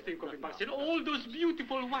 Just think of it, Marcel. All those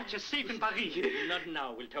beautiful watches safe in Paris. Not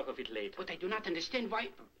now. We'll talk of it later. But I do not understand why...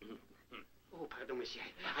 Oh, pardon, monsieur.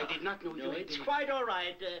 I did not know you had... It's quite all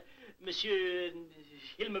right. Monsieur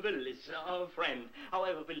Hilmerville is our friend.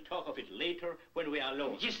 However, we'll talk of it later when we are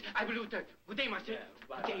alone. Yes, I will do that. Good day, Marcel.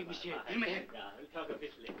 Good day, monsieur. Hilmerville. We'll talk of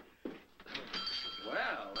it later.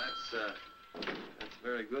 Well, that's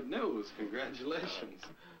very good news. Congratulations.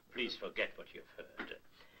 Please forget what you've heard.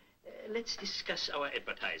 Let's discuss our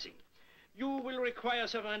advertising. You will require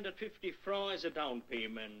 750 francs as a down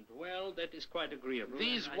payment. Well, that is quite agreeable.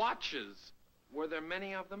 These watches, were there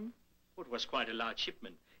many of them? It was quite a large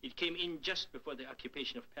shipment. It came in just before the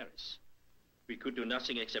occupation of Paris. We could do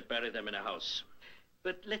nothing except bury them in a house.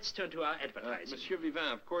 But let's turn to our advertising. Monsieur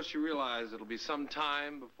Vivant, of course you realize it'll be some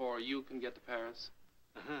time before you can get to Paris.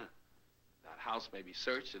 Uh-huh. That house may be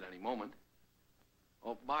searched at any moment.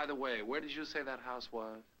 Oh, by the way, where did you say that house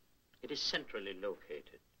was? It is centrally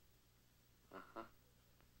located. Uh-huh.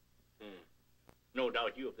 No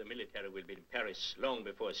doubt you of the military will be in Paris long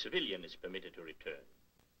before a civilian is permitted to return.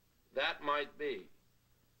 That might be.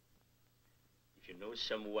 If you know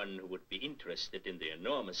someone who would be interested in the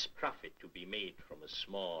enormous profit to be made from a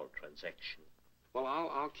small transaction. Well,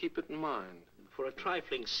 I'll keep it in mind. For a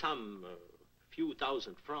trifling sum, a few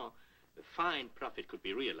thousand francs, a fine profit could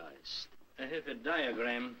be realized. I have a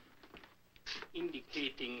diagram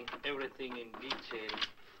indicating everything in detail.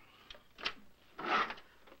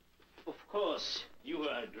 Of course, you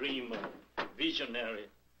are a dreamer, visionary,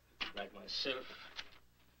 like myself,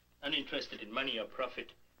 uninterested in money or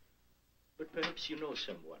profit. But perhaps you know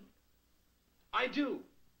someone. I do.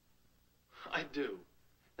 I do.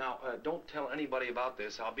 Now, don't tell anybody about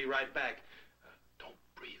this. I'll be right back. Don't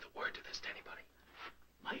breathe a word to this to anybody.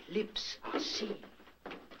 My lips are sealed.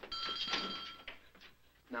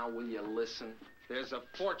 Now, will you listen? There's a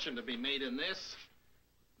fortune to be made in this.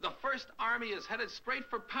 The First Army is headed straight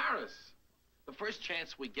for Paris. The first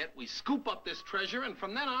chance we get, we scoop up this treasure, and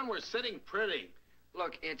from then on, we're sitting pretty.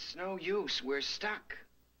 Look, it's no use. We're stuck.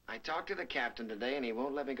 I talked to the captain today, and he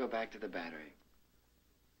won't let me go back to the battery.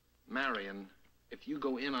 Marion, if you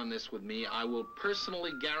go in on this with me, I will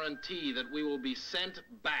personally guarantee that we will be sent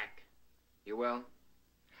back. You will?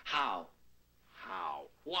 How? How?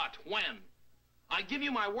 What? When? I give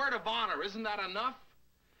you my word of honor. Isn't that enough?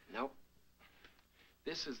 Nope.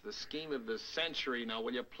 This is the scheme of the century. Now,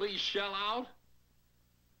 will you please shell out?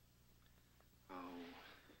 Oh.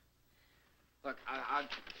 Look, I...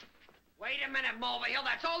 Wait a minute, Mulvihill.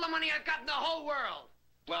 That's all the money I've got in the whole world.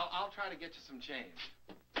 Well, I'll try to get you some change.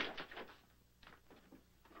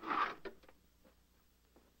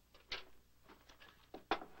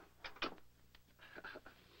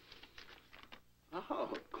 Oh,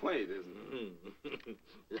 quaint, isn't it?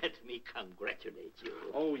 Let me congratulate you.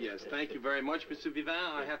 Oh, yes. Thank you very much, Monsieur Vivant.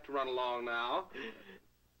 I have to run along now.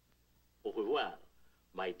 Au revoir,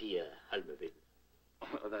 my dear Almaville.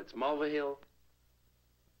 Oh, that's Mulvihill?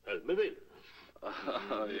 Almaville.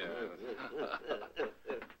 Oh, yes.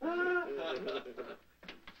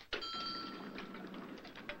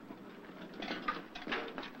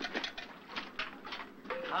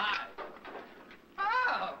 Hi.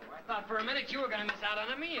 Oh, I thought for a minute you were going to miss out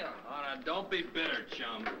on a meal. Oh, now, don't be bitter,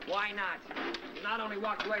 chum. Why not? You not only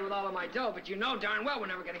walked away with all of my dough, but you know darn well we're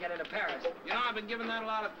never going to get into Paris. You know, I've been giving that a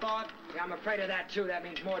lot of thought. Yeah, I'm afraid of that, too. That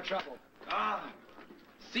means more trouble. Ah,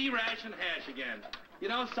 sea ration hash again. You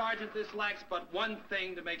know, Sergeant, this lacks but one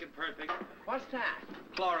thing to make it perfect. What's that?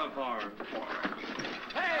 Chloroform.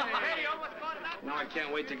 Hey, what's going on? Now I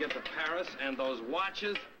can't wait to get to Paris and those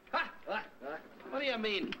watches. What do you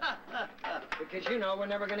mean? Because you know we're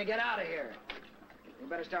never going to get out of here. You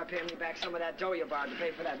better start paying me back some of that dough you borrowed to pay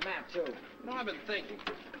for that map, too. No, I've been thinking.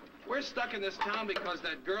 We're stuck in this town because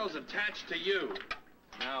that girl's attached to you.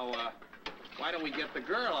 Now, why don't we get the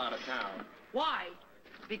girl out of town? Why?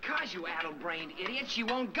 Because, you addle-brained idiot, she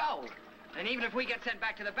won't go. And even if we get sent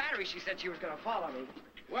back to the battery, she said she was going to follow me.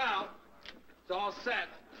 Well, it's all set.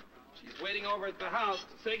 She's waiting over at the house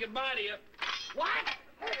to say goodbye to you. What?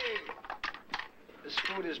 Hey! This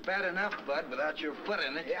food is bad enough, Bud, without your foot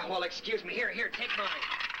in it. Yeah, well, excuse me. Here, take mine.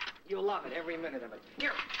 You'll love it, every minute of it.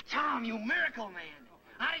 Here, Tom, you miracle man.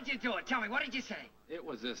 How did you do it? Tell me, what did you say? It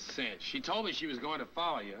was a cinch. She told me she was going to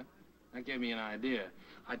follow you. That gave me an idea.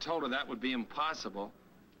 I told her that would be impossible.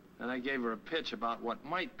 And I gave her a pitch about what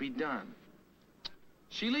might be done.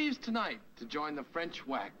 She leaves tonight to join the French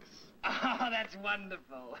wax. Oh, that's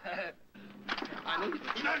wonderful. I knew you.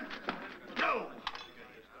 No!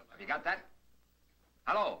 You got that?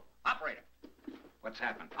 Hello, operator. What's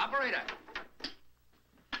happened? Operator!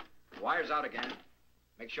 Wire's out again.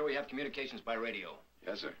 Make sure we have communications by radio.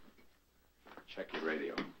 Yes, sir. Check your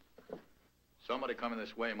radio. Somebody coming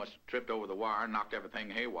this way must have tripped over the wire and knocked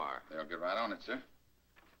everything haywire. They'll get right on it, sir.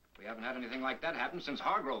 We haven't had anything like that happen since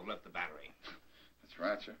Hargrove left the battery. That's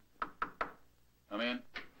right, sir. Come in.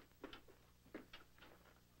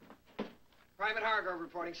 Private Hargrove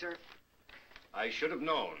reporting, sir. I should have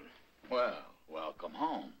known. Well, welcome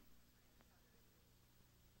home.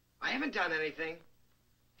 I haven't done anything.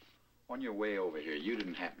 On your way over here, you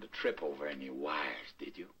didn't happen to trip over any wires,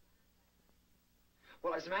 did you?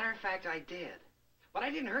 Well, as a matter of fact, I did. But I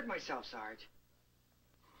didn't hurt myself, Sarge.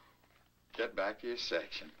 Get back to your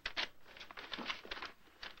section.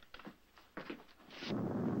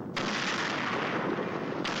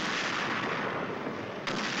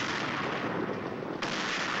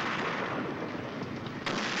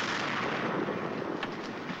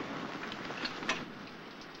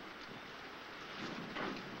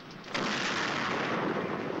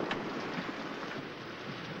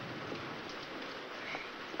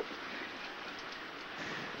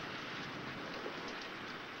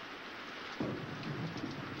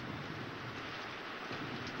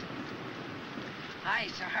 Hi,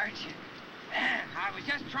 Sarge. I was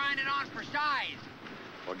just trying it on for size.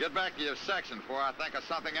 Well, get back to your section before I think of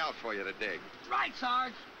something else for you to dig. Right,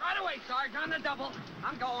 Sarge. Right away, Sarge. On the double.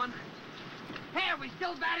 I'm going. Hey, are we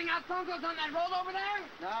still batting out Funkos on that road over there?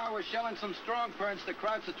 No, we're shelling some strong perns the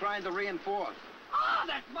Krauts are trying to reinforce. Oh,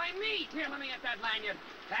 that's my meat. Here, let me get that lanyard.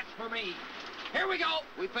 That's for me. Here we go.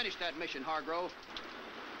 We finished that mission, Hargrove.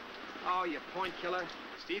 Oh, you point killer.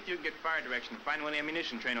 See if you can get fire direction. Find when the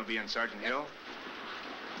ammunition train will be in, Sergeant Hill.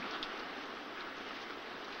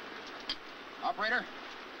 Operator?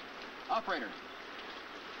 Operator?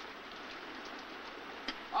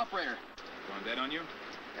 Operator? Going dead on you?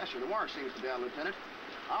 Yes, sir. The wire seems to be out, Lieutenant.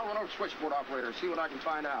 I'll run over to switchboard, operator, see what I can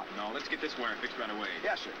find out. No, let's get this wire fixed right away.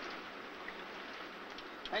 Yes, sir.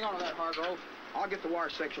 Hang on to that, Hargrove. I'll get the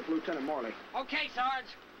wire section for Lieutenant Morley. Okay, Sarge.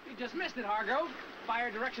 You just missed it, Hargrove.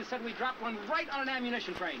 Fire direction said we dropped one right on an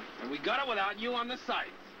ammunition train. And we got it without you on the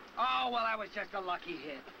site. Oh, well, that was just a lucky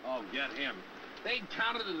hit. Oh, get him. They'd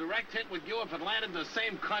counted a direct hit with you if it landed in the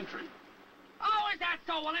same country. Oh, is that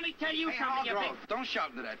so? Well, let me tell you Hey, something, you Hargrove, big... don't shout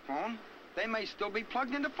into that phone. They may still be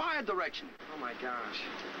plugged into fire direction. Oh, my gosh.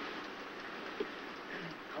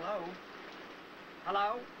 Hello?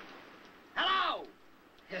 Hello? Hello!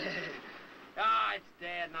 Ah, it's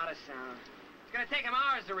dead, not a sound. It's gonna take him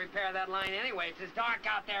hours to repair that line anyway. It's as dark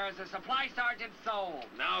out there as a supply sergeant's soul.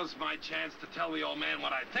 Now's my chance to tell the old man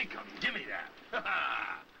what I think of him. Give me that.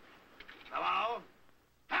 Hello?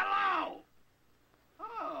 Hello!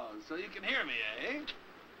 Oh, so you can hear me, eh?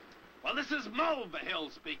 Well, this is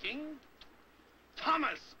Mulvihill speaking.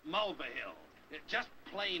 Thomas Mulvihill. Just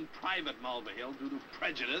plain Private Mulvihill due to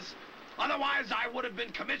prejudice. Otherwise, I would have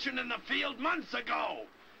been commissioned in the field months ago.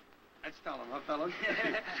 Let's tell him, huh, fellas?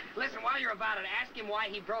 Listen, while you're about it, ask him why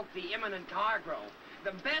he broke the imminent Hargrove.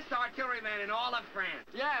 The best artilleryman in all of France.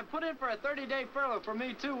 Yeah, and put in for a 30-day furlough for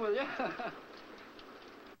me, too, will you?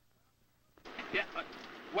 Yeah,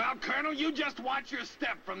 well, Colonel, you just watch your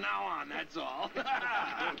step from now on, that's all.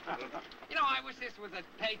 You know, I wish this was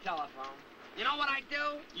a pay telephone. You know what I'd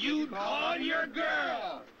do? You'd call your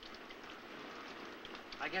girl.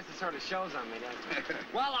 I guess it sort of shows on me, doesn't it?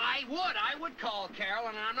 Well, I would call Carol,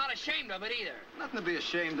 and I'm not ashamed of it either. Nothing to be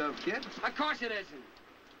ashamed of, kid. Of course it isn't.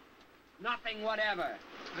 Nothing whatever.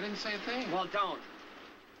 I didn't say a thing. Well, don't.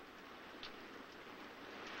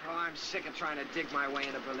 Oh, I'm sick of trying to dig my way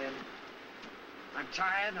into Berlin. I'm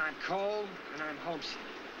tired, I'm cold, and I'm homesick.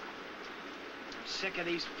 I'm sick of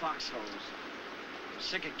these foxholes. I'm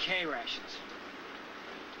sick of K-rations.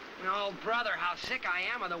 You know, oh, brother, how sick I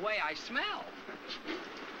am of the way I smell.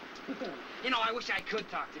 You know, I wish I could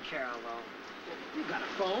talk to Carol, though. You got a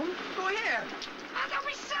phone? Go ahead. Oh, don't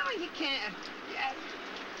be silly, you can't. Yeah.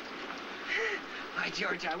 By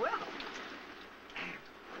George, I will.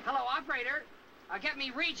 Hello, operator. Get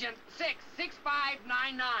me Regent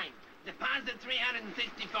 66599. Deposit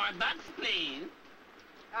 $364, please.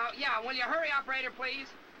 Yeah, will you hurry, operator, please?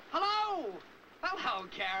 Hello! Hello,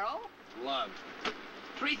 Carol. Love.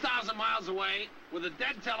 3,000 miles away, with a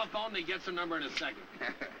dead telephone, they get some number in a second.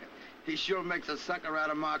 He sure makes a sucker out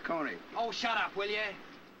of Marconi. Oh, shut up, will you?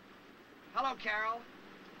 Hello, Carol.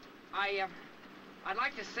 I'd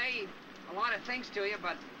like to say a lot of things to you,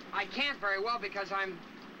 but I can't very well because I'm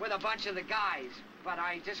with a bunch of the guys. But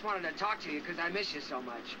I just wanted to talk to you because I miss you so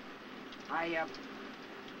much. I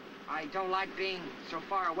don't like being so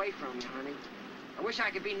far away from you, honey. I wish I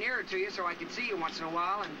could be nearer to you so I could see you once in a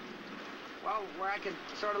while and, well, where I could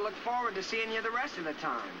sort of look forward to seeing you the rest of the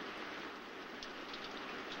time.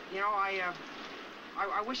 You know, I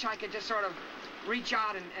wish I could just sort of reach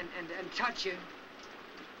out and touch you.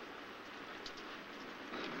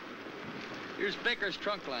 Here's Baker's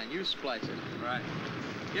trunk line. You splice it. Right.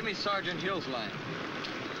 Give me Sergeant Hill's line.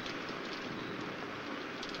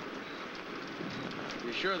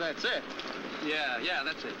 You sure that's it? Yeah,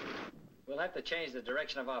 that's it. We'll have to change the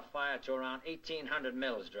direction of our fire to around 1,800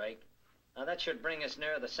 mils, Drake. Now, that should bring us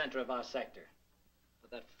nearer the center of our sector.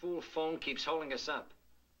 But that fool phone keeps holding us up.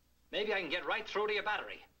 Maybe I can get right through to your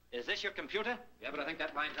battery. Is this your computer? Yeah, but I think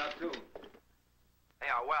that line's out, too.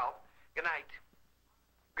 Yeah, well, good night.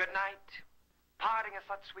 Good night. Parting is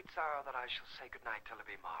such sweet sorrow that I shall say good night till it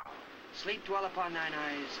be morrow. Sleep dwell upon thine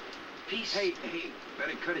eyes. Peace. Hey,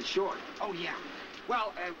 better cut it short. Oh, yeah.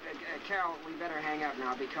 Well, Carol, we better hang up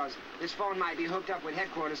now because this phone might be hooked up with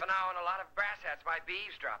headquarters for now, and a lot of brass hats might be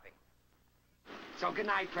eavesdropping. So good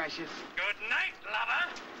night, precious. Good night, lover.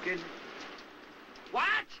 Good... What?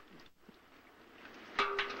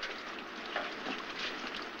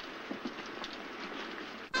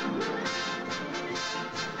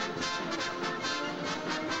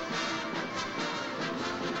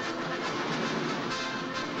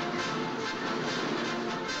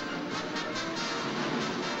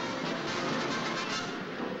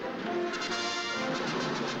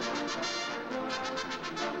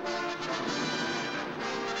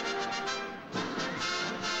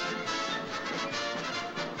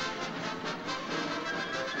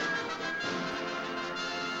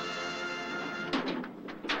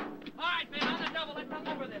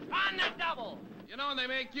 You know, when they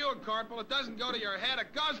make you a corporal, it doesn't go to your head,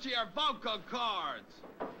 it goes to your vocal cords.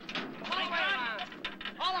 All the way,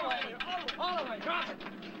 all the way, all the way. Drop it.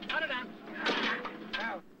 Cut it down.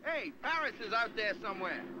 Hey, Paris is out there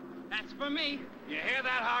somewhere. That's for me. You hear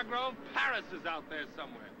that, Hargrove? Paris is out there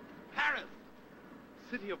somewhere. Paris,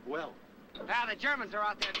 city of wealth. Ah, the Germans are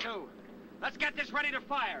out there, too. Let's get this ready to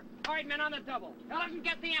fire. All right, men, on the double. Now let them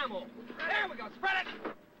get the ammo. There we go. Spread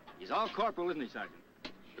it. He's all corporal, isn't he, Sergeant?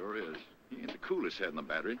 Sure is. He ain't the coolest head in the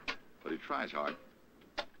battery, but he tries hard.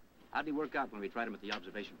 How'd he work out when we tried him at the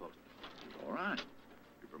observation post? All right.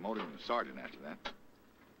 We promoted him to sergeant after that.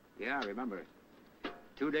 Yeah, I remember.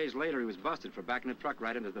 2 days later, he was busted for backing a truck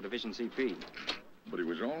right into the division CP. But he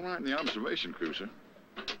was all right in the observation crew, sir.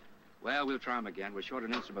 Well, we'll try him again. We're short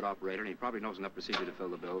an instrument operator, and he probably knows enough procedure to fill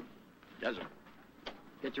the bill. Yes, sir.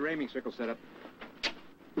 Get your aiming circle set up.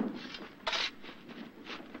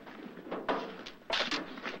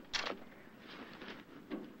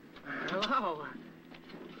 Hello.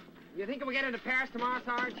 You think we'll get into Paris tomorrow,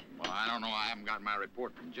 Sarge? Well, I don't know. I haven't got my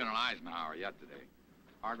report from General Eisenhower yet today.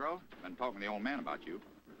 Hargrove, been talking to the old man about you.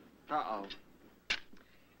 Uh-oh.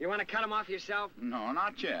 You want to cut him off yourself? No,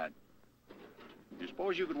 not yet. You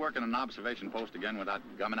suppose you could work in an observation post again without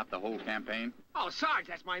gumming up the whole campaign? Oh, Sarge,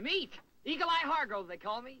 that's my meat. Eagle Eye Hargrove, they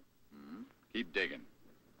call me. Keep digging.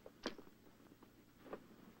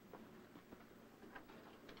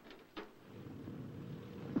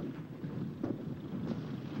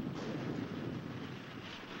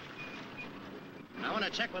 I want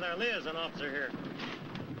to check with our liaison officer here.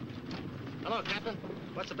 Hello, Captain.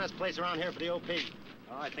 What's the best place around here for the OP?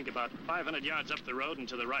 Oh, I think about 500 yards up the road and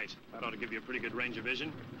to the right. That ought to give you a pretty good range of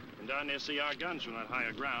vision. And down there, see our guns from that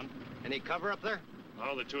higher ground. Any cover up there?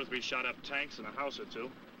 Oh, the 2 or 3 shot-up tanks and a house or two.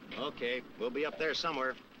 Okay, we'll be up there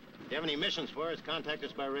somewhere. If you have any missions for us, contact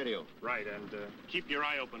us by radio. Right, and keep your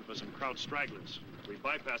eye open for some crouched stragglers. We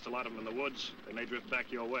bypassed a lot of them in the woods. They may drift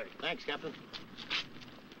back your way. Thanks, Captain.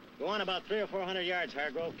 Go on about 300 or 400 yards,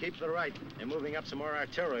 Hargrove. Keep to the right. They're moving up some more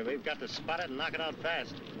artillery. We've got to spot it and knock it out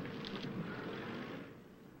fast.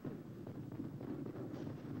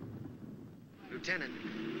 Lieutenant,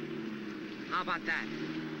 how about that?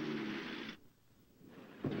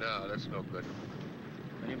 No, that's no good.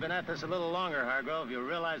 When you've been at this a little longer, Hargrove, you'll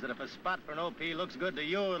realize that if a spot for an OP looks good to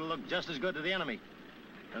you, it'll look just as good to the enemy.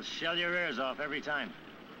 They'll shell your ears off every time.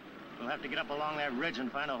 We'll have to get up along that ridge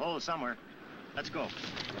and find a hole somewhere. Let's go.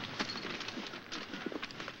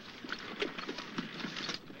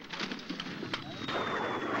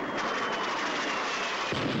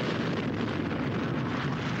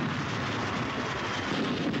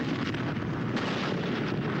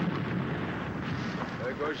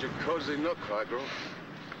 There goes your cozy nook, Hargrove.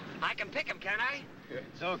 I can pick him, can I?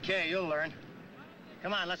 It's okay, you'll learn.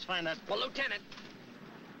 Come on, let's find that... Well, Lieutenant,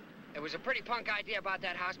 it was a pretty punk idea about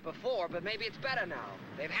that house before, but maybe it's better now.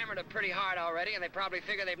 They've hammered it pretty hard already, and they probably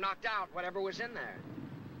figure they've knocked out whatever was in there.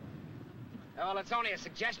 Well, it's only a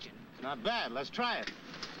suggestion. It's not bad. Let's try it.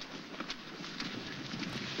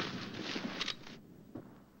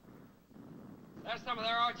 There's some of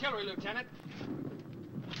their artillery, Lieutenant.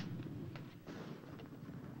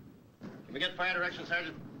 Can we get fire direction,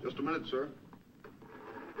 Sergeant? Just a minute, sir.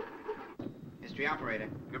 History operator.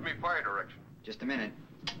 Give me fire direction. Just a minute.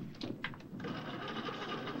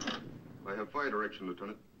 I have fire direction,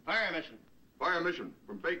 Lieutenant. Fire mission. Fire mission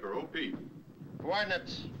from Baker, OP.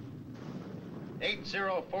 Coordinates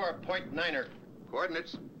 804.9er.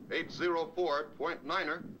 Coordinates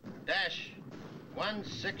 804.9er. Dash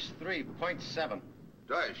 163.7.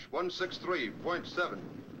 Dash 163.7.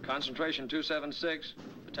 Concentration 276.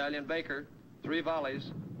 Battalion Baker. 3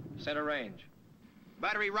 volleys. Center range.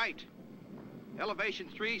 Battery right. Elevation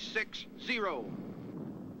 360.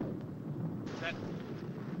 Set.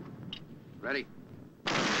 Ready.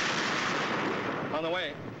 On the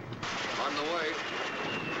way. On the way.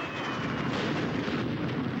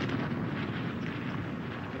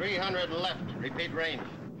 300 left. Repeat range.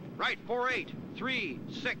 Right, 48.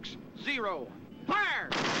 360. Fire!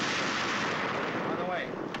 On the way.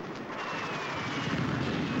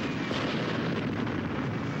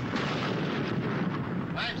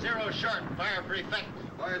 Zero short. Fire for effect.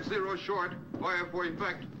 50 short. Fire for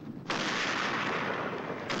effect.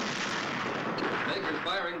 Baker's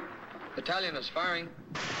firing. Battalion is firing.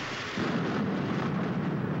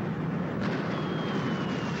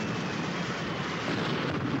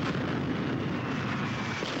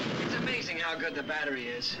 It's amazing how good the battery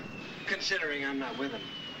is, considering I'm not with them.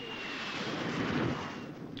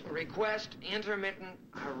 Request intermittent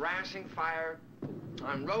harassing fire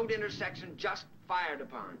on road intersection just fired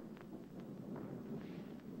upon.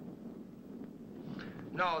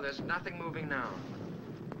 No, there's nothing moving now.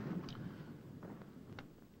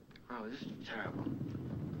 Oh, this is terrible.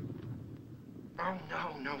 Oh,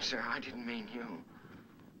 no, sir, I didn't mean you.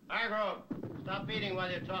 Hargrove, stop eating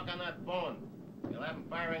while you talk on that phone. You'll have them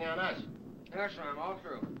firing on us. Yes, sir, I'm all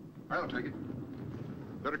through. I'll take it.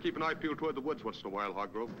 Better keep an eye peeled toward the woods once in a while,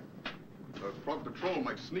 Hargrove. Frog patrol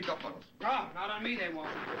might sneak up on us. Oh, not on me, they won't.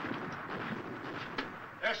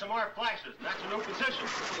 There's some more flashes. That's a new position.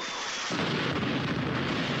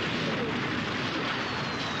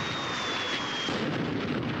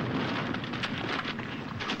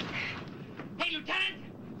 Hey, Lieutenant!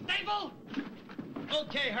 Staple!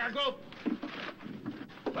 Okay, Hargrove.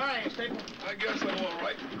 All right, Staple. I guess I'm all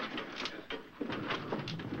right.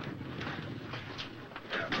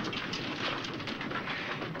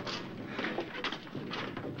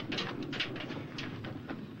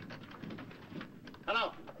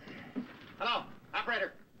 Hello,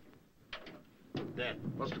 operator. Dead.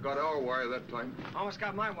 Must have got our wire that time. Almost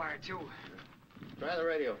got my wire, too. Try the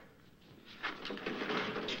radio.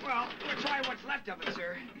 Well, we'll try what's left of it,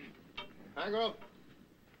 sir. Hargrove,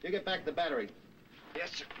 you get back the battery.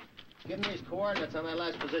 Yes, sir. Give me these coordinates on that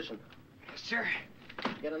last position. Yes, sir.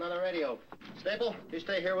 Get another radio. Staple, you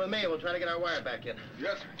stay here with me. We'll try to get our wire back in.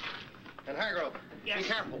 Yes, sir. And Hargrove, yes, be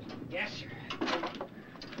careful. Yes, sir.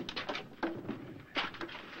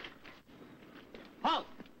 Halt!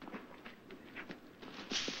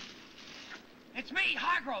 It's me,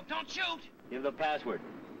 Hargrove. Don't shoot. Give the password.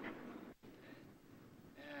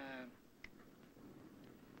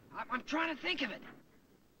 I'm trying to think of it.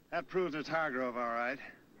 That proves it's Hargrove, all right.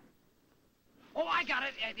 Oh, I got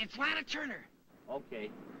it. It's Lana Turner.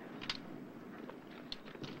 Okay.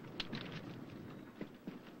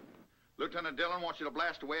 Lieutenant Dillon wants you to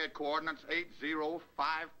blast away at coordinates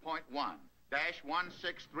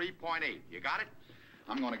 805.1-163.8. You got it?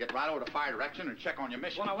 I'm going to get right over to fire direction and check on your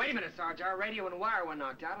mission. Well, now, wait a minute, Sarge. Our radio and wire were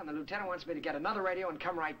knocked out, and the lieutenant wants me to get another radio and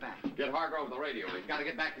come right back. Get Hargrove the radio. He's got to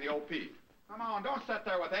get back to the OP. Come on, don't sit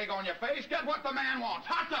there with egg on your face. Get what the man wants.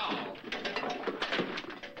 Hot dog!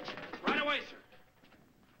 Right away, sir.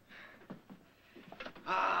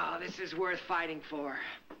 Ah, this is worth fighting for.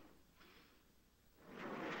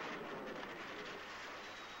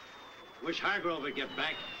 Wish Hargrove would get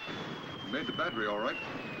back. Made the battery all right.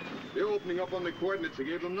 They're opening up on the coordinates I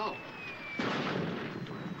gave them now.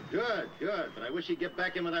 Good. But I wish he'd get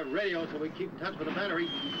back in with that radio so we keep in touch with the battery.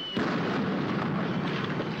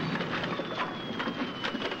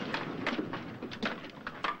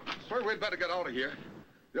 Sir, we'd better get out of here.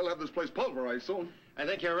 They'll have this place pulverized soon. I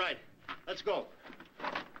think you're right. Let's go.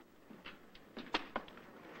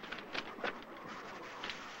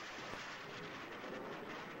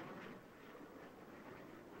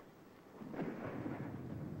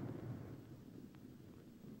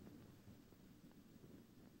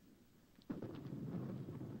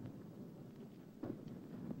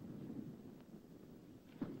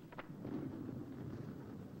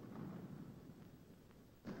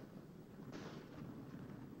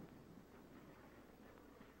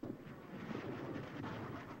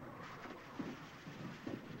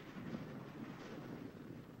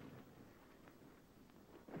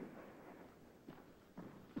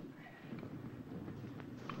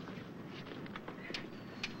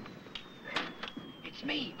 It's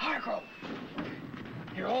me, Hargrove.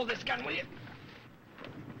 Here, hold this gun, will you?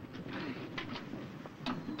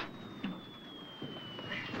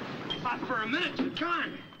 I thought for a minute you'd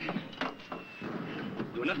gone.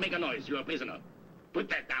 Do not make a noise. You are a prisoner. Put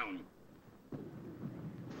that down.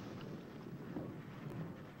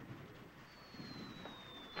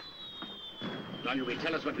 Now you will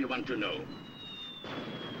tell us what we want to know.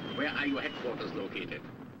 Where are your headquarters located?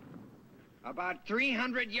 About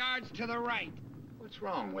 300 yards to the right. What's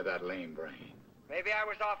wrong with that lame brain? Maybe I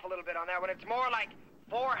was off a little bit on that one. It's more like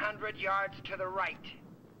 400 yards to the right.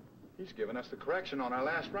 He's given us the correction on our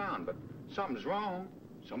last round, but something's wrong.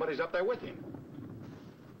 Somebody's up there with him.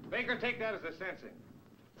 Baker, take that as a sensing.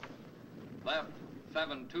 Left,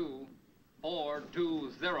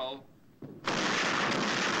 72420.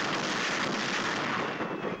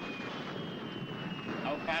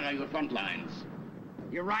 How far are your front lines?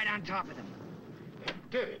 You're right on top of them.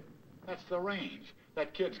 Did it? That's the range.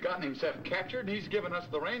 That kid's gotten himself captured, and he's given us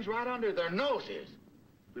the range right under their noses.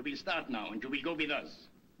 We will start now, and you will go with us.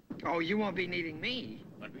 Oh, you won't be needing me.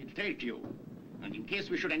 But we'll take you. And in case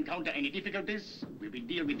we should encounter any difficulties, we will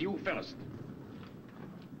deal with you first.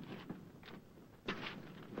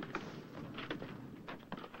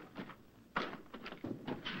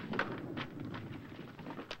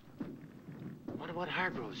 Wonder what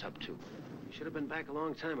Hargrove's up to. He should have been back a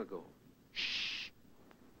long time ago. Shh.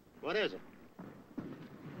 What is it?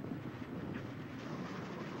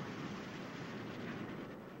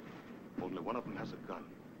 Only one of them has a gun.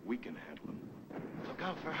 We can handle him. Look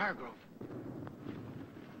out for Hargrove.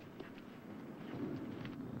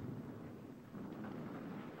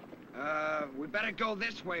 We better go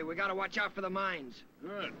this way. We gotta watch out for the mines.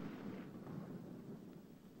 Good.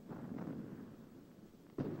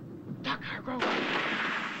 Doc Hargrove.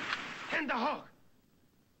 Hand the hook.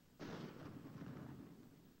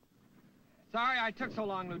 Sorry I took so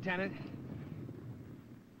long, Lieutenant.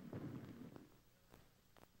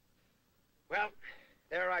 Well,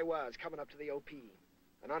 there I was, coming up to the OP.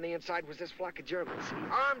 And on the inside was this flock of Germans,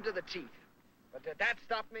 armed to the teeth. But did that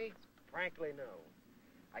stop me? Frankly, no.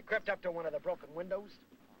 I crept up to one of the broken windows.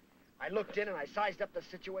 I looked in and I sized up the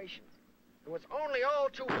situation. It was all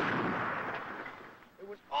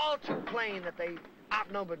too plain that they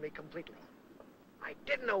outnumbered me completely. I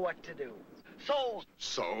didn't know what to do.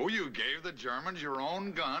 So you gave the Germans your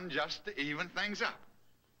own gun just to even things up?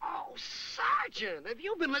 Oh, Sergeant, have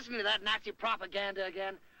you been listening to that Nazi propaganda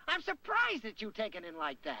again? I'm surprised that you take it in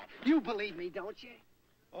like that. You believe me, don't you?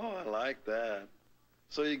 Oh, I like that.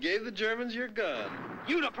 So you gave the Germans your gun?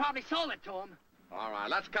 You'd have probably sold it to them. All right,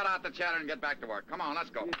 let's cut out the chatter and get back to work. Come on, let's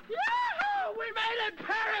go. Yahoo! We made it,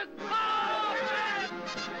 Paris! Oh,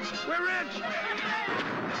 we're rich!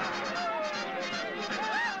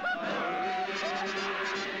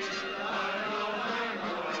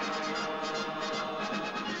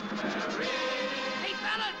 Hey,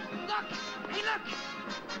 fellas, look! Hey, look!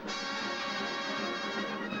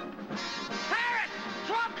 Paris!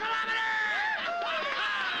 12 kilometers!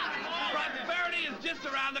 Prosperity is just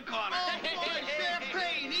around the corner. Oh, boy,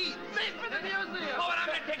 champagne, eat! Make for the museum! Oh, and I'm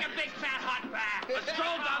gonna take a big fat hot bath. A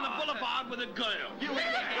stroll down the boulevard with a girl.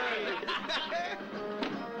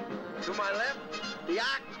 To my left, the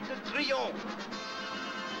Arc de Triomphe.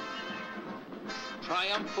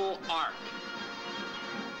 Triumphal Arc.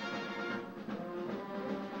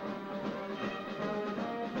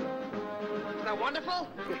 Isn't that wonderful?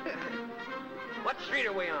 What street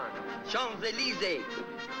are we on? Champs-Élysées.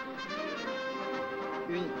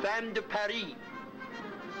 Une femme de Paris.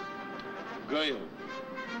 Girl.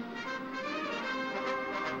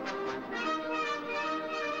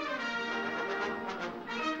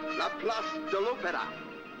 La place de l'Opéra.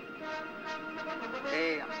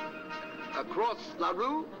 Et across la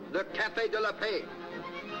rue, the Café de la Paix.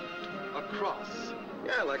 Across.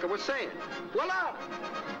 Yeah, like I was saying. Voila!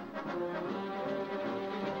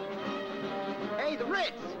 Hey, the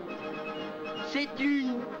Ritz! C'est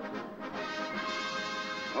une...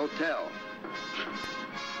 hotel.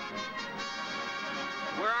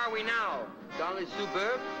 Where are we now? Dans les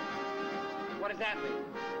suburbs? What does that mean?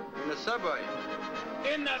 In the suburbs.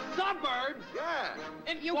 In the suburbs? Yeah.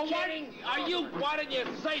 Why didn't you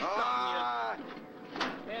say something?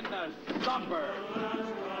 In the suburbs.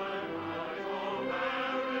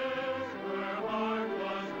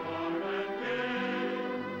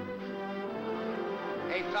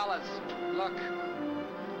 Hey, fellas, look.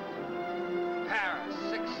 Paris,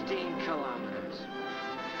 16 kilometers.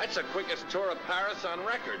 That's the quickest tour of Paris on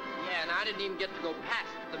record. Yeah, and I didn't even get to go past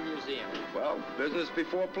the museum. Well, business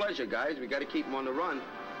before pleasure, guys. We got to keep them on the run.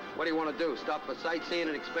 What do you want to do? Stop for sightseeing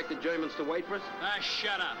and expect the Germans to wait for us?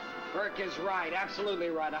 Shut up. Burke is right, absolutely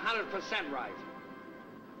right, 100% right.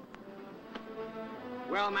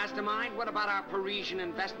 Well, Mastermind, what about our Parisian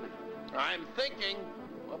investment? I'm thinking,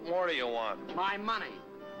 what more do you want? My money.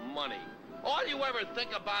 Money. All you ever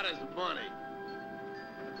think about is money.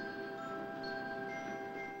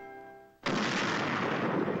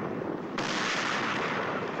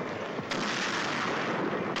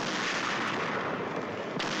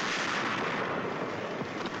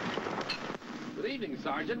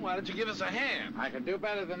 Sergeant. Why don't you give us a hand? I can do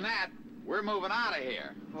better than that. We're moving out of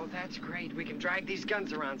here. Oh, that's great. We can drag these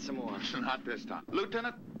guns around some more. Not this time.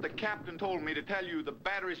 Lieutenant, the captain told me to tell you the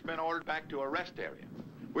battery's been ordered back to a rest area.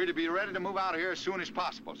 We're to be ready to move out of here as soon as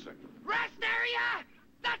possible, sir. Rest area!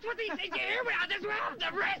 That's what these things you hear about. This is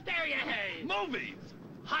the rest area, hey! Movies!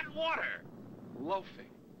 Hot water! Loafing.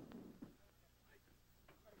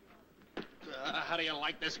 How do you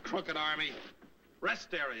like this crooked army?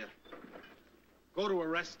 Rest area. Go to a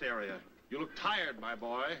rest area. You look tired, my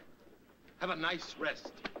boy. Have a nice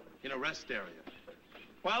rest in a rest area.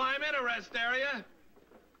 Well, I'm in a rest area.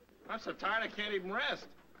 I'm so tired I can't even rest.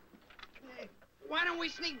 Why don't we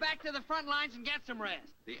sneak back to the front lines and get some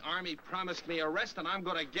rest? The Army promised me a rest, and I'm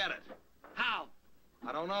gonna get it. How?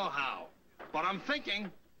 I don't know how, but I'm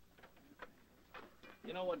thinking.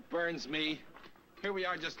 You know what burns me? Here we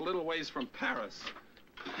are just a little ways from Paris.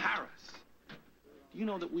 Paris. Do you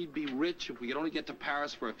know that we'd be rich if we could only get to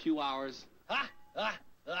Paris for a few hours?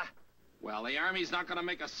 Well, the Army's not gonna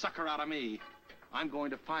make a sucker out of me. I'm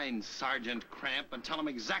going to find Sergeant Cramp and tell him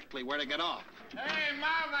exactly where to get off. Hey,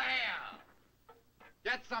 Marvell!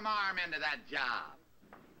 Get some arm into that job.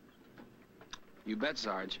 You bet,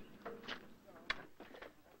 Sarge.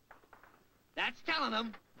 That's telling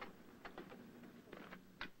them.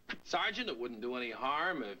 Sergeant, it wouldn't do any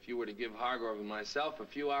harm if you were to give Hargrove and myself a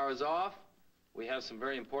few hours off. We have some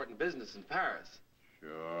very important business in Paris.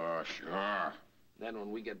 Sure. Then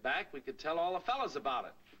when we get back, we could tell all the fellas about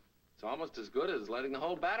it. It's almost as good as letting the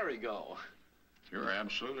whole battery go. You're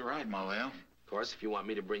absolutely right, Marvell. Of course, if you want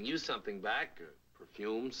me to bring you something back,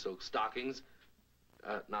 perfume, silk stockings,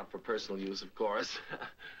 not for personal use, of course,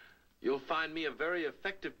 you'll find me a very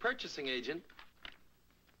effective purchasing agent.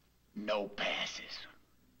 No passes.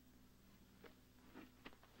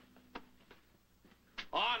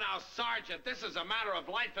 Oh, now, Sergeant, this is a matter of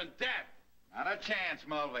life and death. Not a chance,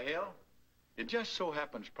 Mulvihill. It just so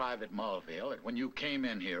happens, Private Mulvihill, that when you came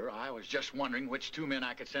in here, I was just wondering which two men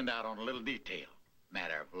I could send out on a little detail.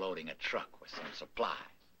 Matter of loading a truck with some supplies.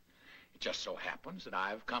 It just so happens that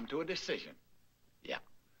I've come to a decision. Yeah.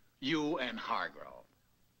 You and Hargrove.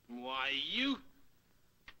 Why, you...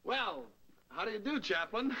 Well, how do you do,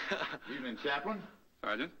 Chaplain? Evening, Chaplain.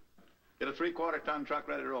 Sergeant? Get a 3/4-ton truck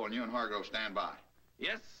ready to roll, and you and Hargrove stand by.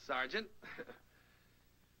 Yes, Sergeant.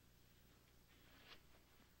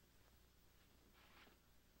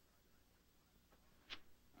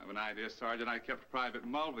 I have an idea, Sergeant. I kept Private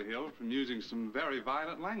Mulvihill from using some very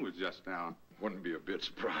violent language just now. Wouldn't be a bit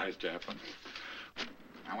surprised, Chaplain.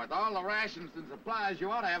 Now, with all the rations and supplies, you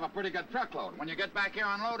ought to have a pretty good truckload. When you get back here,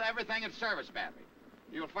 unload everything at service battery.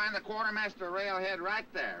 You'll find the quartermaster railhead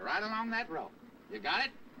right there, right along that road. You got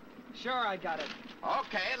it? Sure, I got it.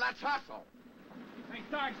 Okay, let's hustle. Hey,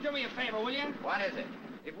 Sarge, do me a favor, will you? What is it?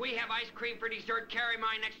 If we have ice cream for dessert, carry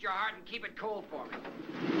mine next to your heart and keep it cold for me.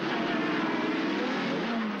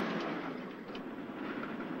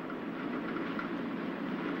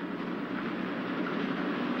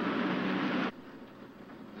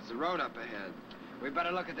 There's the road up ahead. We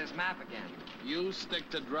better look at this map again. You stick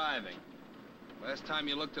to driving. Last time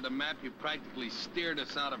you looked at a map, you practically steered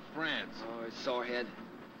us out of France. Oh, sorehead.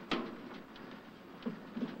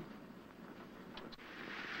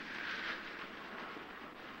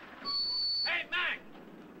 Hey, Mac!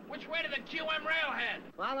 Which way to the QM railhead?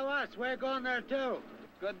 Follow us. We're going there, too.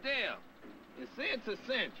 Good deal. You see, it's a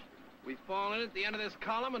cinch. We fall in at the end of this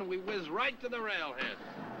column and we whiz right to the railhead.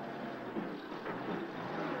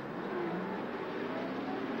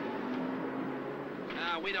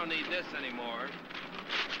 We don't need this anymore.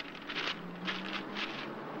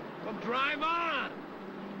 Well, drive on!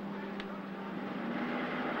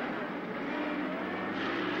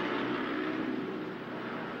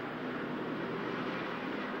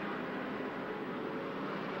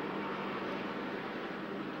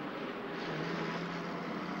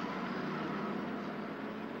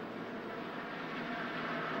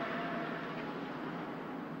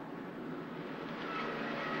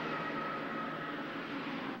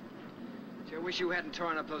 Sure wish you hadn't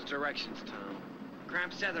torn up those directions, Tom.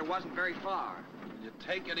 Cramp said there wasn't very far. You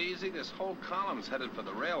take it easy. This whole column's headed for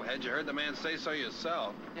the railhead. You heard the man say so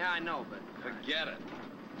yourself. Yeah, I know, but... Forget it.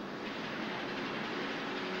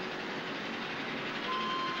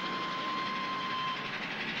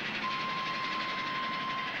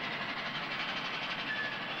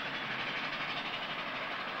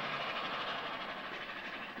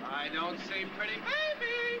 I don't see pretty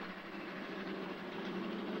baby.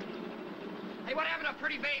 Hey, what happened to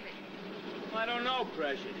Pretty Baby? I don't know,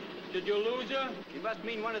 Precious. Did you lose her? You must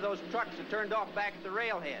mean one of those trucks that turned off back at the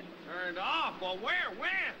railhead. Turned off? Well, where? When?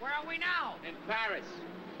 Where are we now? In Paris.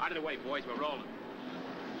 Out of the way, boys. We're rolling.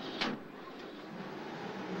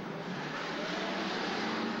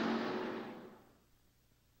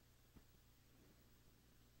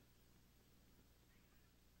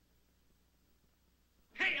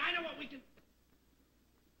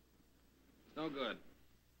 No good.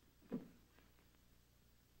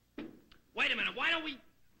 Wait a minute, why don't we...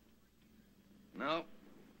 No,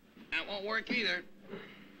 that won't work either.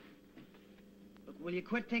 Look, will you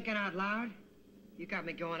quit thinking out loud? You got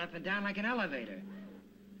me going up and down like an elevator.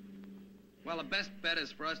 Well, the best bet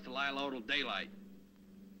is for us to lie low till daylight.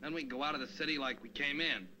 Then we can go out of the city like we came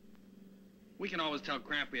in. We can always tell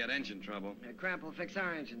Cramp we had engine trouble. Yeah, Cramp will fix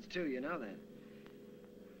our engines, too, you know that.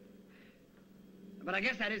 But I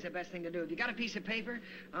guess that is the best thing to do. If you got a piece of paper,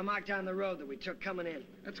 I'll mark down the road that we took coming in.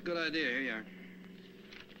 That's a good idea. Here you are.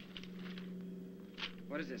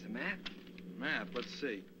 What is this, a map? Map, let's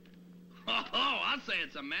see. Oh, I'll say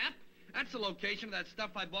it's a map. That's the location of that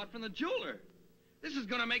stuff I bought from the jeweler. This is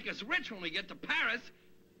gonna make us rich when we get to Paris.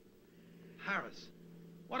 Paris?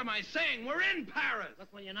 What am I saying? We're in Paris!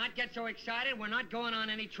 Look, will you not get so excited? We're not going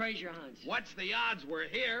on any treasure hunts. What's the odds we're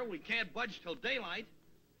here? We can't budge till daylight.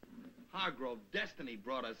 Hargrove, destiny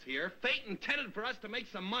brought us here. Fate intended for us to make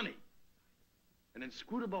some money. An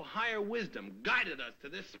inscrutable higher wisdom guided us to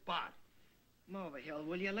this spot. Mulvihill,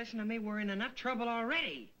 will you listen to me? We're in enough trouble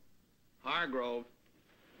already. Hargrove,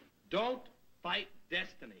 don't fight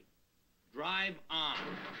destiny. Drive on.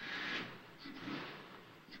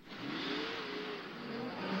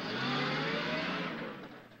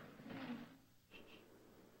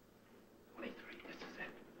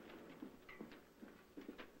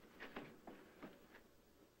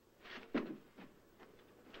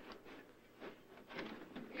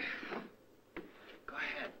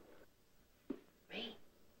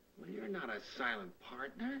 Not a silent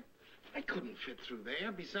partner. I couldn't fit through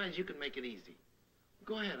there. Besides, you can make it easy.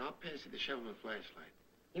 Go ahead, I'll pass you the shovel and flashlight.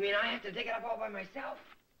 You mean I have to dig it up all by myself?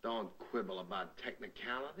 Don't quibble about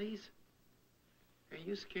technicalities. Are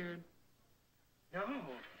you scared? No.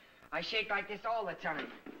 I shake like this all the time.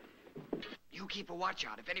 You keep a watch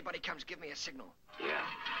out. If anybody comes, give me a signal. Yeah.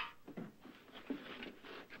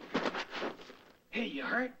 Hey, you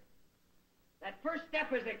hurt? That first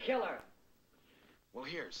step is a killer. Well,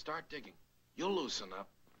 here, start digging. You'll loosen up.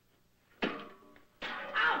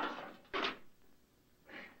 Ouch!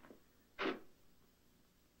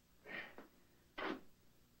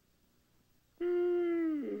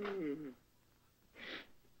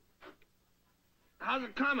 How's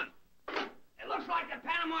it coming? It looks like the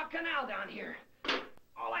Panama Canal down here.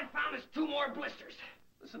 All I found is 2 more blisters.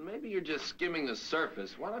 Listen, maybe you're just skimming the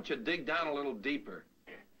surface. Why don't you dig down a little deeper?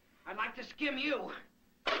 I'd like to skim you.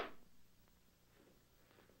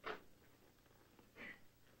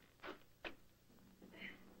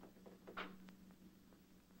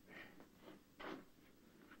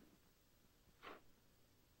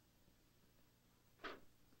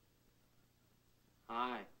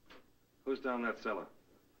 Hi. Who's down that cellar?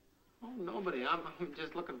 Oh, nobody. I'm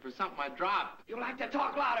just looking for something I dropped. You'll have to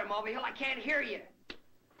talk louder, Mulvihill. I can't hear you.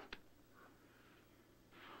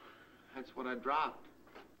 That's what I dropped.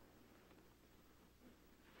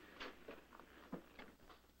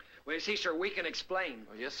 Well, you see, sir, we can explain.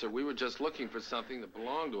 Oh, yes, sir. We were just looking for something that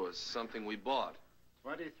belonged to us, something we bought.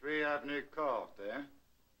 23 Avenue Court, eh?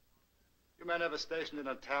 You men ever stationed in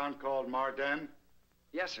a town called Marden?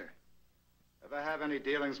 Yes, sir. Ever have any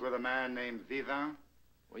dealings with a man named Vivant?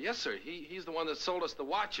 Well, yes, sir. He's the one that sold us the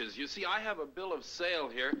watches. You see, I have a bill of sale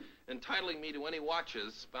here entitling me to any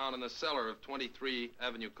watches found in the cellar of 23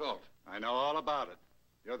 Avenue Court. I know all about it.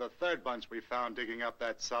 You're the third bunch we found digging up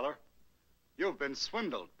that cellar. You've been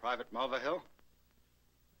swindled, Private Mulvihill.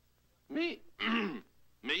 Me?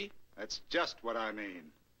 Me? That's just what I mean.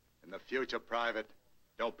 In the future, Private,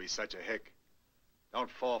 don't be such a hick.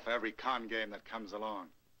 Don't fall for every con game that comes along.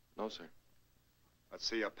 No, sir. Let's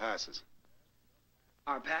see your passes.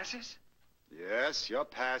 Our passes? Yes, your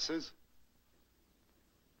passes.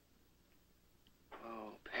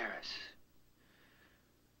 Oh, Paris.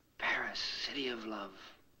 Paris, city of love.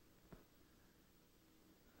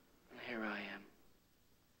 And here I am.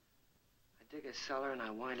 I dig a cellar and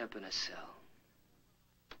I wind up in a cell.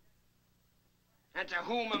 And to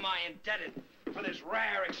whom am I indebted for this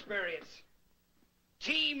rare experience?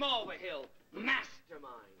 T. Mulvihill,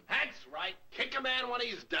 mastermind. That's right. Kick a man when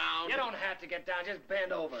he's down. You don't have to get down. Just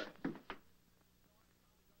bend over.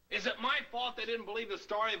 Is it my fault they didn't believe the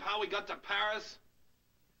story of how we got to Paris?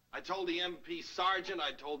 I told the MP sergeant,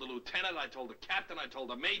 I told the lieutenant, I told the captain, I told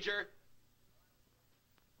the major.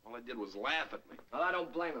 All I did was laugh at me. Well, I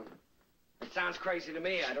don't blame them. It sounds crazy to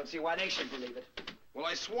me. I don't see why they should believe it. Well,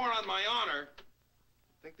 I swore on my honor.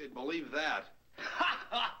 I think they'd believe that. Ha,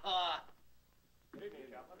 ha, ha! Good evening,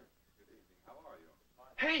 Chaplain. Good evening. How are you?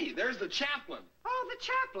 Hey, there's the chaplain. Oh, the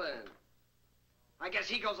chaplain. I guess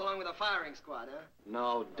he goes along with the firing squad, huh?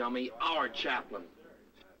 No, dummy, our chaplain.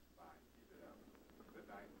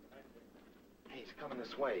 He's coming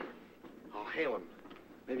this way. I'll hail him.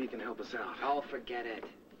 Maybe he can help us out. Oh, forget it.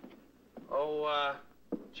 Oh,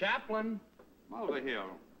 Chaplain. Mulvihill,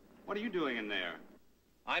 what are you doing in there?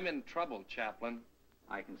 I'm in trouble, Chaplain.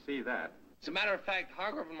 I can see that. As a matter of fact,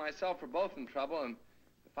 Hargrove and myself are both in trouble, and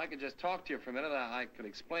if I could just talk to you for a minute, I could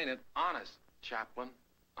explain it. Honest, Chaplain.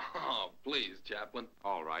 Oh, please, Chaplain.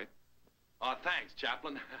 All right. Oh, thanks,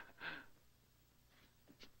 Chaplain.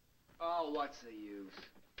 Oh, what's the use?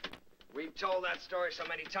 We've told that story so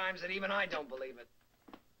many times that even I don't believe it.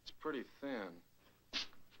 It's pretty thin. It's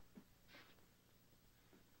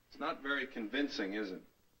not very convincing, is it?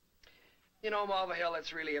 You know, Mulvihill,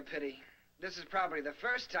 it's really a pity. This is probably the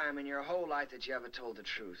first time in your whole life that you ever told the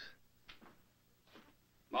truth.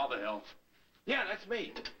 Mulvihill. Yeah, that's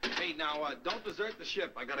me. Hey, now, don't desert the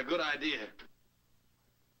ship. I got a good idea.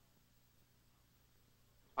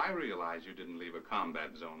 I realize you didn't leave a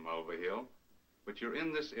combat zone, Mulvihill, but you're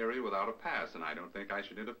in this area without a pass, and I don't think I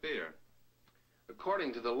should interfere.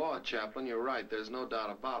 According to the law, Chaplain, you're right. There's no doubt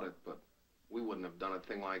about it, but we wouldn't have done a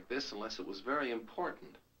thing like this unless it was very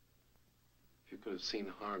important. If you could have seen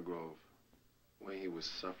Hargrove, the way he was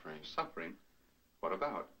suffering. Suffering? What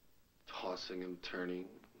about? Tossing and turning,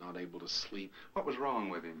 not able to sleep. What was wrong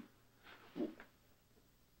with him?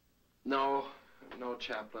 No,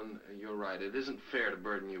 Chaplain, you're right. It isn't fair to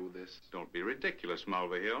burden you with this. Don't be ridiculous,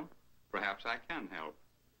 Mulvihill. Perhaps I can help.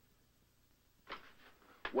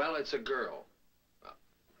 Well, it's a girl.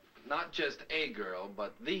 Not just a girl,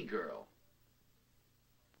 but the girl.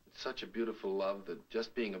 It's such a beautiful love that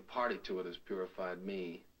just being a party to it has purified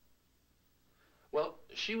me. Well,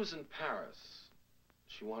 she was in Paris.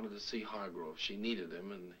 She wanted to see Hargrove. She needed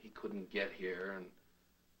him, and he couldn't get here, and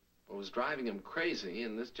it was driving him crazy,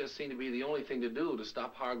 and this just seemed to be the only thing to do to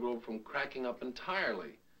stop Hargrove from cracking up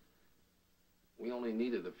entirely. We only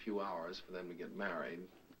needed a few hours for them to get married.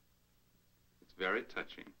 It's very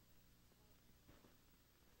touching.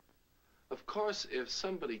 Of course, if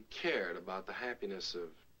somebody cared about the happiness of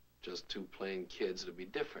just two plain kids, it'd be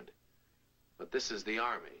different. But this is the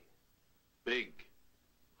Army. Big,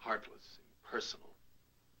 heartless, impersonal.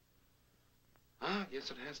 I guess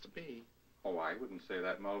it has to be. Oh, I wouldn't say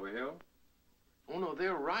that, Mulvihill. Oh, no,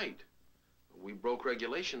 they're right. We broke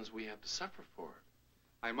regulations, we have to suffer for it.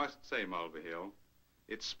 I must say, Mulvihill,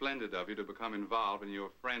 it's splendid of you to become involved in your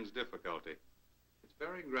friend's difficulty. It's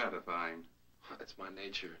very gratifying. That's my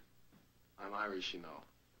nature. I'm Irish, you know.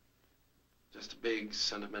 Just a big,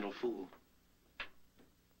 sentimental fool.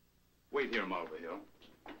 Wait here, Mulvihill.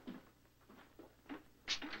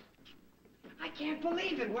 I can't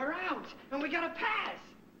believe it. We're out, and we got a pass.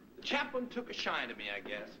 The chaplain took a shine to me, I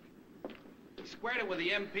guess. He squared it with the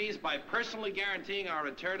MPs by personally guaranteeing our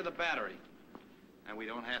return to the battery. And we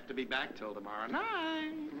don't have to be back till tomorrow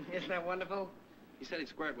night. Isn't that wonderful? He said he'd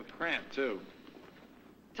square it with Cramp, too.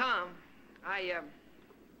 Tom, I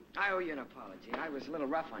owe you an apology. I was a little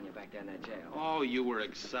rough on you back there in that jail. Oh, you were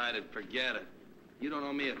excited. Forget it. You don't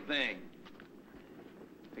owe me a thing.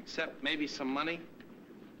 Except maybe some money.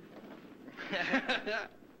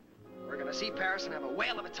 We're gonna see Paris and have a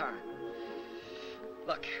whale of a time.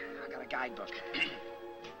 Look, I got a guidebook.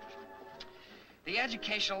 The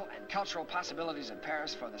educational and cultural possibilities of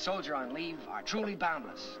Paris for the soldier on leave are truly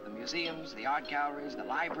boundless. The museums, the art galleries, the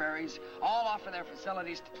libraries, all offer their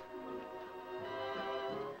facilities.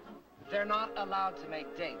 They're not allowed to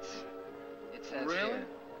make dates. It says really? Here.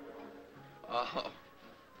 Oh.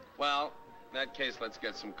 Well, in that case, let's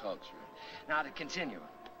get some culture. Now, to continue.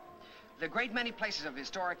 The great many places of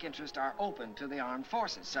historic interest are open to the armed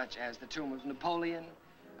forces, such as the tomb of Napoleon,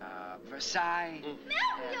 Versailles.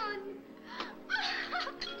 Marion!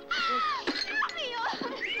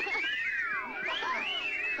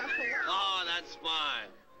 Oh, that's fine.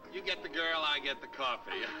 You get the girl, I get the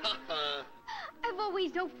coffee. I've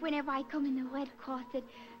always hoped whenever I come in the Red Cross that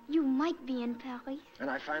you might be in Paris. And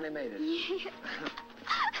I finally made it. Yeah.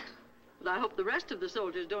 But I hope the rest of the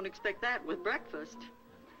soldiers don't expect that with breakfast.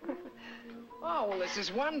 Oh, well, this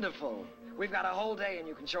is wonderful. We've got a whole day, and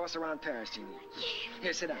you can show us around Paris, Jeannie.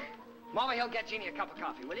 Here, sit down. Molly, he'll get Jeannie a cup of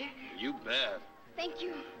coffee, will you? You bet. Thank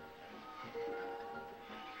you.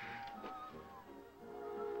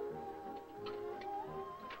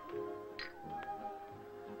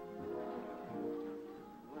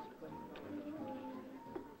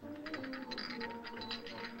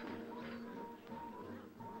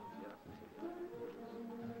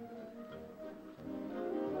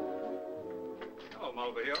 Hello,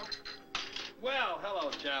 Mulvihill. Well,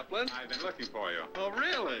 hello, Chaplain. I've been looking for you. Oh,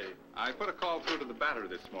 really? I put a call through to the battery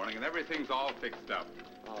this morning, and everything's all fixed up.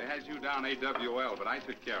 Oh. They had you down AWL, but I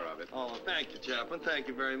took care of it. Oh, thank you, Chaplain. Thank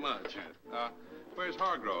you very much. Yes. Where's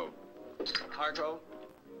Hargrove? Hargrove?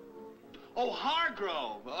 Oh,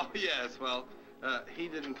 Hargrove! Oh, yes, well, he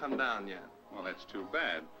didn't come down yet. Well, that's too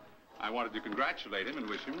bad. I wanted to congratulate him and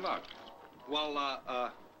wish him luck. Well,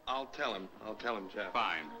 I'll tell him. I'll tell him, Chaplain.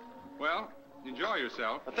 Fine. Well, enjoy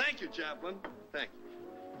yourself. Thank you, Chaplain. Thank you.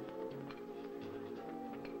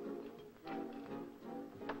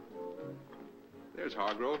 There's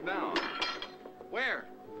Hargrove now. Where?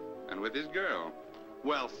 And with his girl.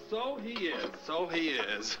 Well, so he is. So he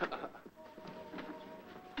is.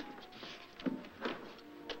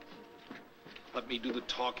 Let me do the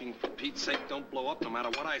talking. For Pete's sake, don't blow up no matter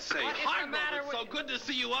what I say. What is the matter it's with so good to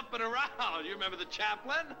see you up and around. You remember the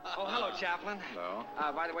chaplain? Oh, hello, Chaplain. Hello.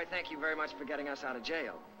 By the way, thank you very much for getting us out of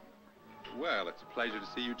jail. Well, it's a pleasure to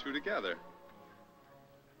see you two together.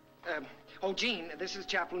 Oh, Gene, this is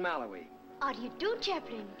Chaplain Malawi. How do you do,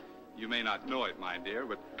 Chaplain? You may not know it, my dear,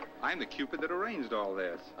 but I'm the Cupid that arranged all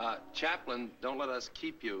this. Chaplain, don't let us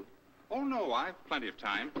keep you. Oh, no, I've plenty of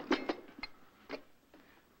time.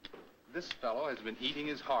 This fellow has been eating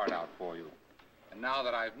his heart out for you. And now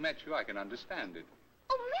that I've met you, I can understand it.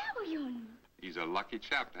 Oh, Marion. He's a lucky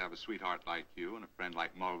chap to have a sweetheart like you and a friend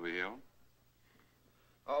like Mulvihill.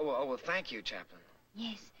 Oh, well, thank you, Chaplain.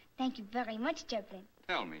 Yes, thank you very much, Chaplain.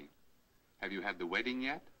 Tell me, have you had the wedding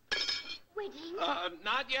yet? Wedding?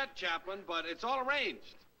 Not yet, Chaplain, but it's all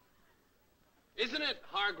arranged. Isn't it,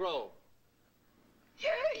 Hargrove?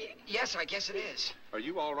 Yes, I guess it is. Are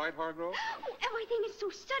you all right, Hargrove? Oh, everything is so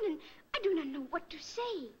sudden. I do not know what to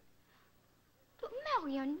say. But,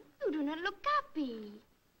 Marion, you do not look happy.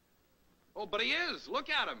 Oh, but he is. Look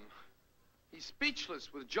at him. He's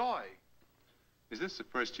speechless with joy. Is this the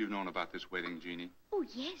first you've known about this wedding, Jeannie? Oh,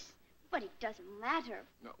 yes, but it doesn't matter.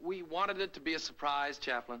 No, we wanted it to be a surprise,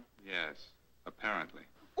 Chaplain. Yes, apparently.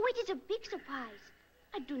 Oh, it is a big surprise.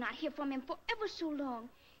 I do not hear from him for ever so long.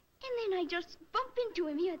 And then I just bump into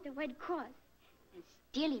him here at the Red Cross. And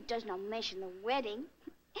still he does not mention the wedding.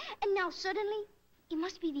 And now suddenly, it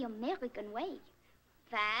must be the American way.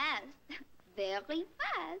 Fast. Very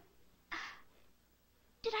fast.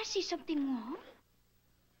 Did I say something wrong?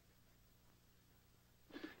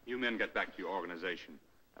 You men get back to your organization.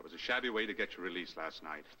 That was a shabby way to get your release last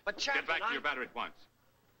night. But, Chaplain, get back to your battery at once.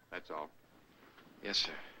 That's all. Yes,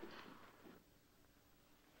 sir.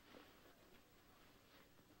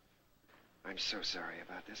 I'm so sorry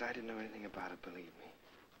about this. I didn't know anything about it, believe me.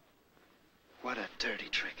 What a dirty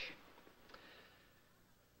trick.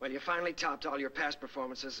 Well, you finally topped all your past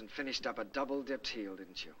performances and finished up a double-dipped heel,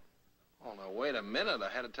 didn't you? Oh, now, wait a minute. I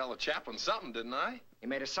had to tell the chaplain something, didn't I? You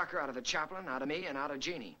made a sucker out of the chaplain, out of me, and out of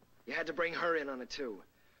Jeannie. You had to bring her in on it, too.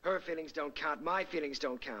 Her feelings don't count. My feelings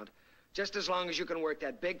don't count. Just as long as you can work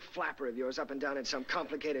that big flapper of yours up and down in some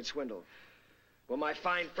complicated swindle. Well, my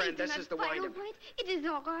fine friend, this is the wind-up. Right. It is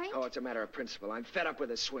all right. Oh, it's a matter of principle. I'm fed up with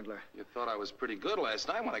this swindler. You thought I was pretty good last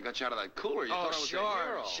night when I got you out of that cooler. You thought I was a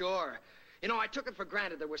hero. Sure. You know, I took it for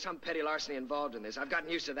granted there was some petty larceny involved in this. I've gotten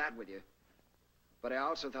used to that with you. But I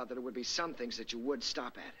also thought that there would be some things that you would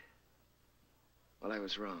stop at. Well, I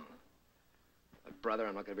was wrong. But, brother,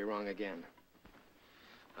 I'm not going to be wrong again.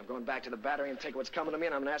 I'm going back to the battery and take what's coming to me,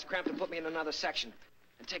 and I'm going to ask Cramp to put me in another section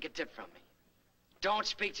and take a tip from me. Don't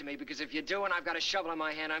speak to me, because if you do and I've got a shovel in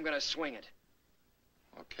my hand, I'm going to swing it.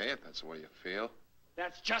 Okay, if that's the way you feel.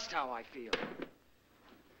 That's just how I feel.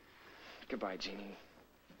 Goodbye, Jeannie.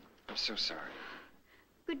 I'm so sorry.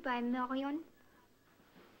 Goodbye, Marion.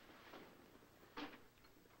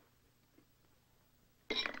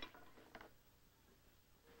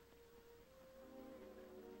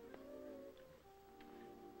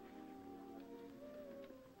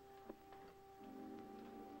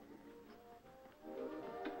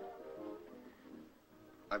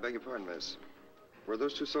 I beg your pardon, miss. Were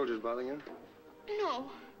those two soldiers bothering you? No.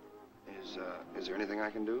 Is there anything I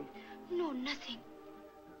can do? No, nothing.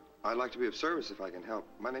 I'd like to be of service if I can help.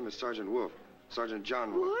 My name is Sergeant Wolf. Sergeant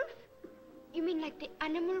John Wolf. Wolf? You mean like the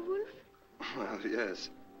animal wolf? Well, yes.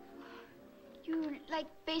 You like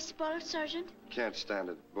baseball, Sergeant? Can't stand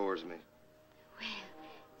it. Bores me. Well,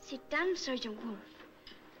 sit down, Sergeant Wolf.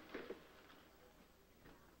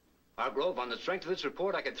 Hargrove, on the strength of this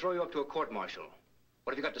report, I could throw you up to a court-martial.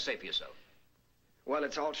 What have you got to say for yourself? Well,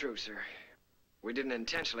 it's all true, sir. We didn't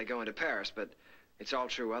intentionally go into Paris, but it's all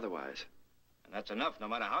true otherwise. And that's enough, no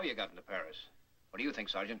matter how you got into Paris. What do you think,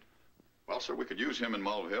 Sergeant? Well, sir, we could use him in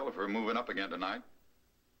Mulvihill if we're moving up again tonight.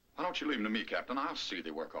 Why don't you leave him to me, Captain? I'll see they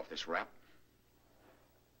work off this rap.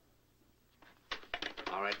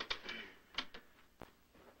 All right.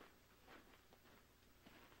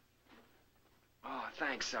 Oh,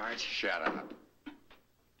 thanks, Sarge. Shut up.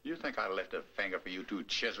 You think I'd lift a finger for you two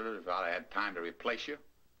chiselers if I'd had time to replace you?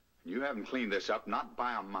 You haven't cleaned this up, not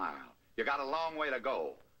by a mile. You got a long way to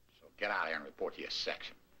go. So get out of here and report to your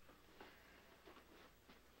section.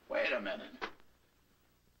 Wait a minute.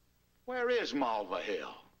 Where is Malva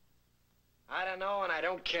Hill? I don't know, and I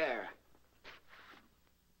don't care.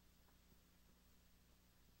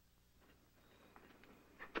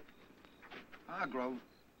 Hargrove,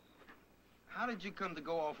 how did you come to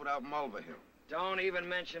go off without Malva Hill? Don't even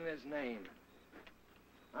mention his name.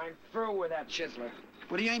 I'm through with that chiseler.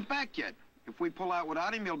 But he ain't back yet. If we pull out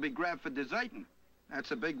without him, he'll be grabbed for deserting.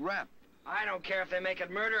 That's a big rap. I don't care if they make it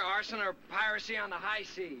murder, arson, or piracy on the high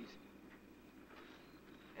seas.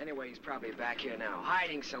 Anyway, he's probably back here now,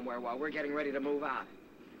 hiding somewhere while we're getting ready to move out.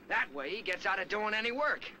 That way, he gets out of doing any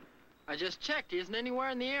work. I just checked. He isn't anywhere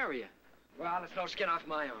in the area. Well, it's no skin off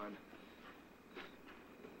my arm.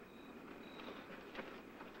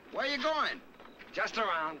 Where you going? Just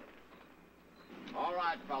around. All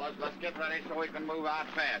right, fellas, let's get ready so we can move out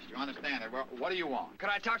fast. You understand it? What do you want? Could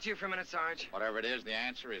I talk to you for a minute, Sarge? Whatever it is, the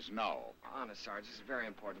answer is no. Honest, Sarge, this is very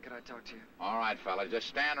important. Could I talk to you? All right, fellas, just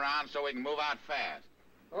stand around so we can move out fast.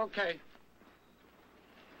 Okay.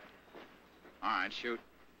 All right, shoot.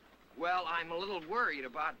 Well, I'm a little worried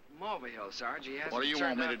about Malva Hill, Sarge. He hasn't What do you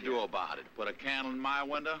want turned me up to do yet. about it? Put a candle in my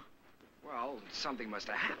window? Well, something must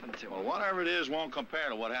have happened to him. Well, whatever it is won't compare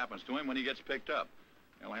to what happens to him when he gets picked up.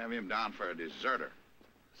 They'll have him down for a deserter.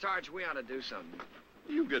 Sarge, we ought to do something.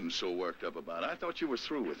 You getting so worked up about it? I thought you were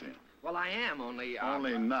through with him. Well, I am, only...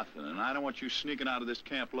 Only nothing, and I don't want you sneaking out of this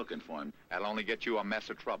camp looking for him. That'll only get you a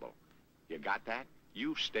mess of trouble. You got that?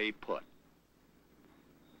 You stay put.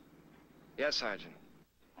 Yes, Sergeant.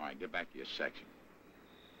 All right, get back to your section.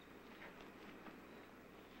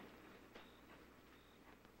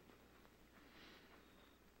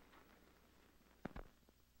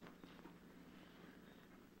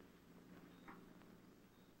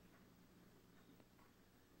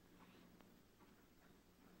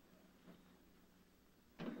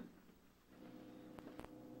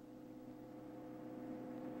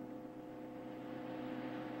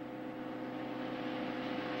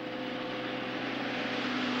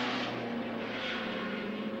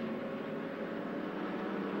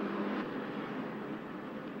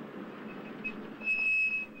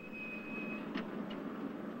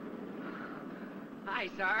 Hi,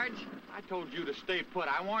 Sarge. I told you to stay put.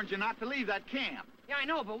 I warned you not to leave that camp. Yeah, I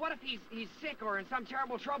know, but what if he's sick or in some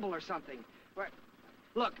terrible trouble or something?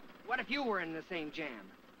 Look, what if you were in the same jam?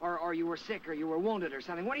 Or you were sick or you were wounded or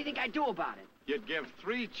something? What do you think I'd do about it? You'd give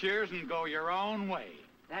 3 cheers and go your own way.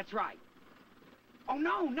 That's right. Oh,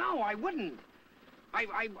 no, I wouldn't.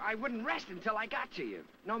 I wouldn't rest until I got to you,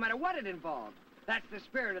 no matter what it involved. That's the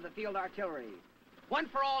spirit of the field artillery. One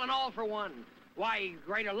for all and all for one. Why,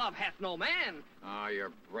 greater love hath no man. Oh,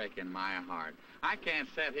 you're breaking my heart. I can't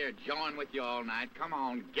sit here jawing with you all night. Come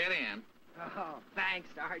on, get in. Oh, thanks,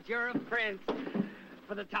 Sarge. You're a prince.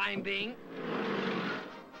 For the time being.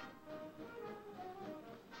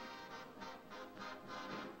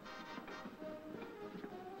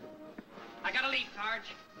 I got a lead,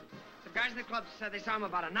 Sarge. Some guys in the club said they saw him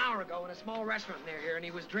about an hour ago in a small restaurant near here, and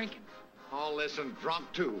he was drinking. All this and drunk,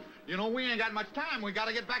 too. You know, we ain't got much time. We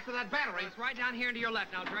gotta get back to that battery. It's right down here and to your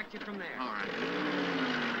left, and I'll direct you from there. All right.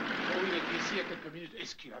 Oh, il était ici il y a quelques minutes.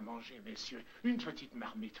 Est-ce qu'il a mangé, messieurs? Une petite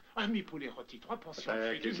marmite, un mi-poulet rôti, 3 portions de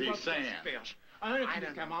frites, une boîte d'asperges, un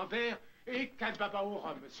camembert et 4 babas au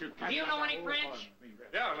rhum, monsieur. Do you know any French?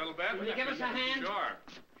 Yeah, a little bit. Will you give us a hand? Sure.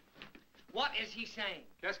 What is he saying?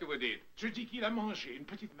 Qu'est-ce que vous dites? Je dis qu'il a mangé une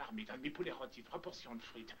petite marmite, un mi-poulet rôti, 3 portions de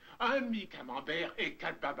frites, un mi-camembert et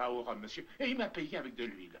 4 babas au rhum, monsieur. Et il m'a payé avec de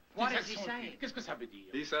l'huile. What is he saying? Qu'est-ce que ça veut dire?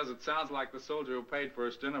 He says it sounds like the soldier who paid for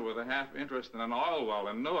his dinner with a half interest in an oil well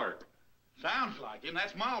in Newark. Sounds like him.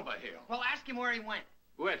 That's Malva Hill. Well, ask him where he went.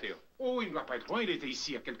 Où est-il? Oh, il ne doit pas être loin. Il était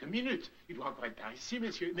ici il y a quelques minutes. Il doit encore être par ici,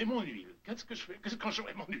 messieurs. Mais mon huile, qu'est-ce que je fais? Qu'est-ce quand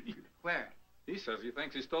j'aurai mon huile? Where? He says he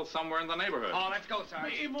thinks he's still somewhere in the neighborhood. Oh, let's go,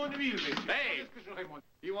 Sarge. Et mon huile, messieurs? Hey! Qu'est-ce que j'aurai mon...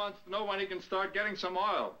 He wants to know when he can start getting some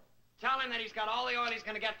oil. Tell him that he's got all the oil he's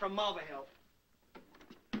going to get from Malva Hill.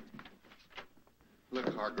 Look,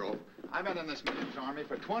 Hargrove, I've been in this man's army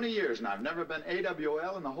for 20 years, and I've never been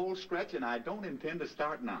AWL in the whole stretch, and I don't intend to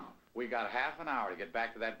start now. We got half an hour to get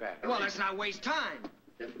back to that battery. Well, let's not waste time.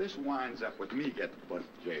 If this winds up with me getting put in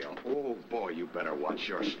jail, oh, boy, you better watch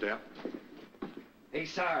your step. Hey,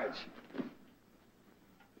 Sarge.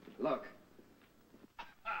 Look.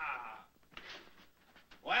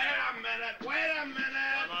 Wait a minute.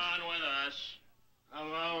 Come on with us.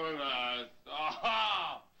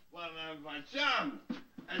 Oh, one of my chums.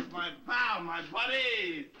 It's my pal, my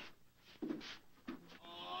buddy.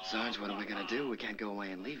 Sarge, what are we going to do? We can't go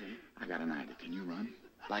away and leave him. I got an idea. Can you run?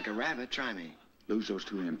 Like a rabbit, try me. Lose those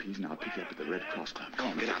 2 MPs and I'll pick you up at the Red Cross Club. Come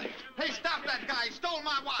on, get out of here. Hey, stop that guy. He stole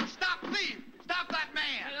my watch. Stop, thief. Stop that man.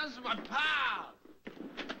 Hey, this is my pal.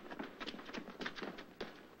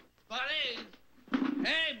 Buddies.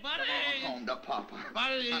 Hey, buddies. Home to Papa.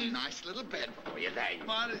 Buddies. A nice little bed for you there.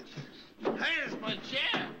 Buddies. Hey, it's my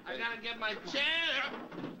chair. I gotta get my chair.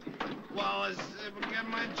 Well, let's get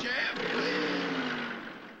my chair, please.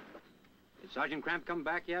 Did Sergeant Cramp come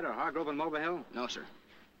back yet, or Hargrove and Mulvihill? No, sir.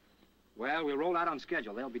 Well, we'll roll out on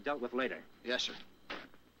schedule. They'll be dealt with later. Yes, sir.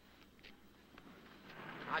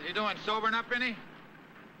 How's he doing? Sobering up any?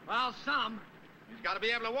 Well, some. He's got to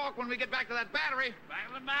be able to walk when we get back to that battery. Back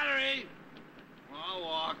to the battery. I'll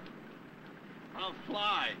walk. I'll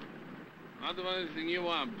fly. I'll do anything you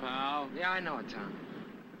want, pal. Yeah, I know it, Tom.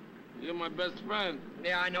 You're my best friend.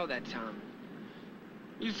 Yeah, I know that, Tom.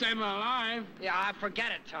 You saved my life. Yeah, I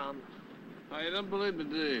forget it, Tom. Oh, you don't believe me,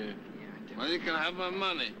 do you? Yeah, I do. Well, you can have my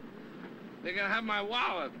money. You can have my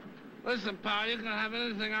wallet. Listen, pal, you can have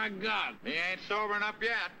anything I got. He ain't sobering up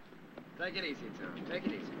yet. Take it easy, Tom. Take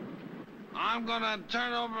it easy. I'm gonna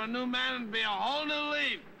turn over a new man and be a whole new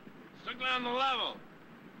leaf. Strictly on the level.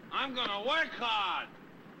 I'm gonna work hard.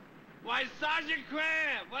 Why, Sergeant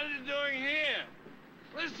Cramp, what are you doing here?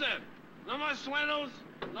 Listen, no more swindles,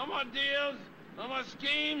 no more deals, no more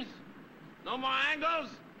schemes, no more angles,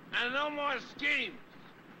 and no more schemes.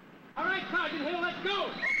 All right, Sergeant Hill, let's go.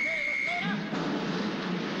 Okay, let's go.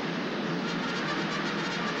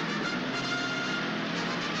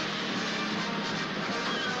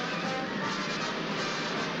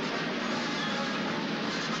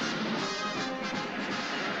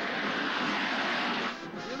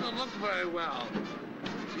 You don't look very well.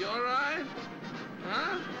 You all right?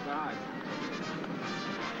 Huh? Right.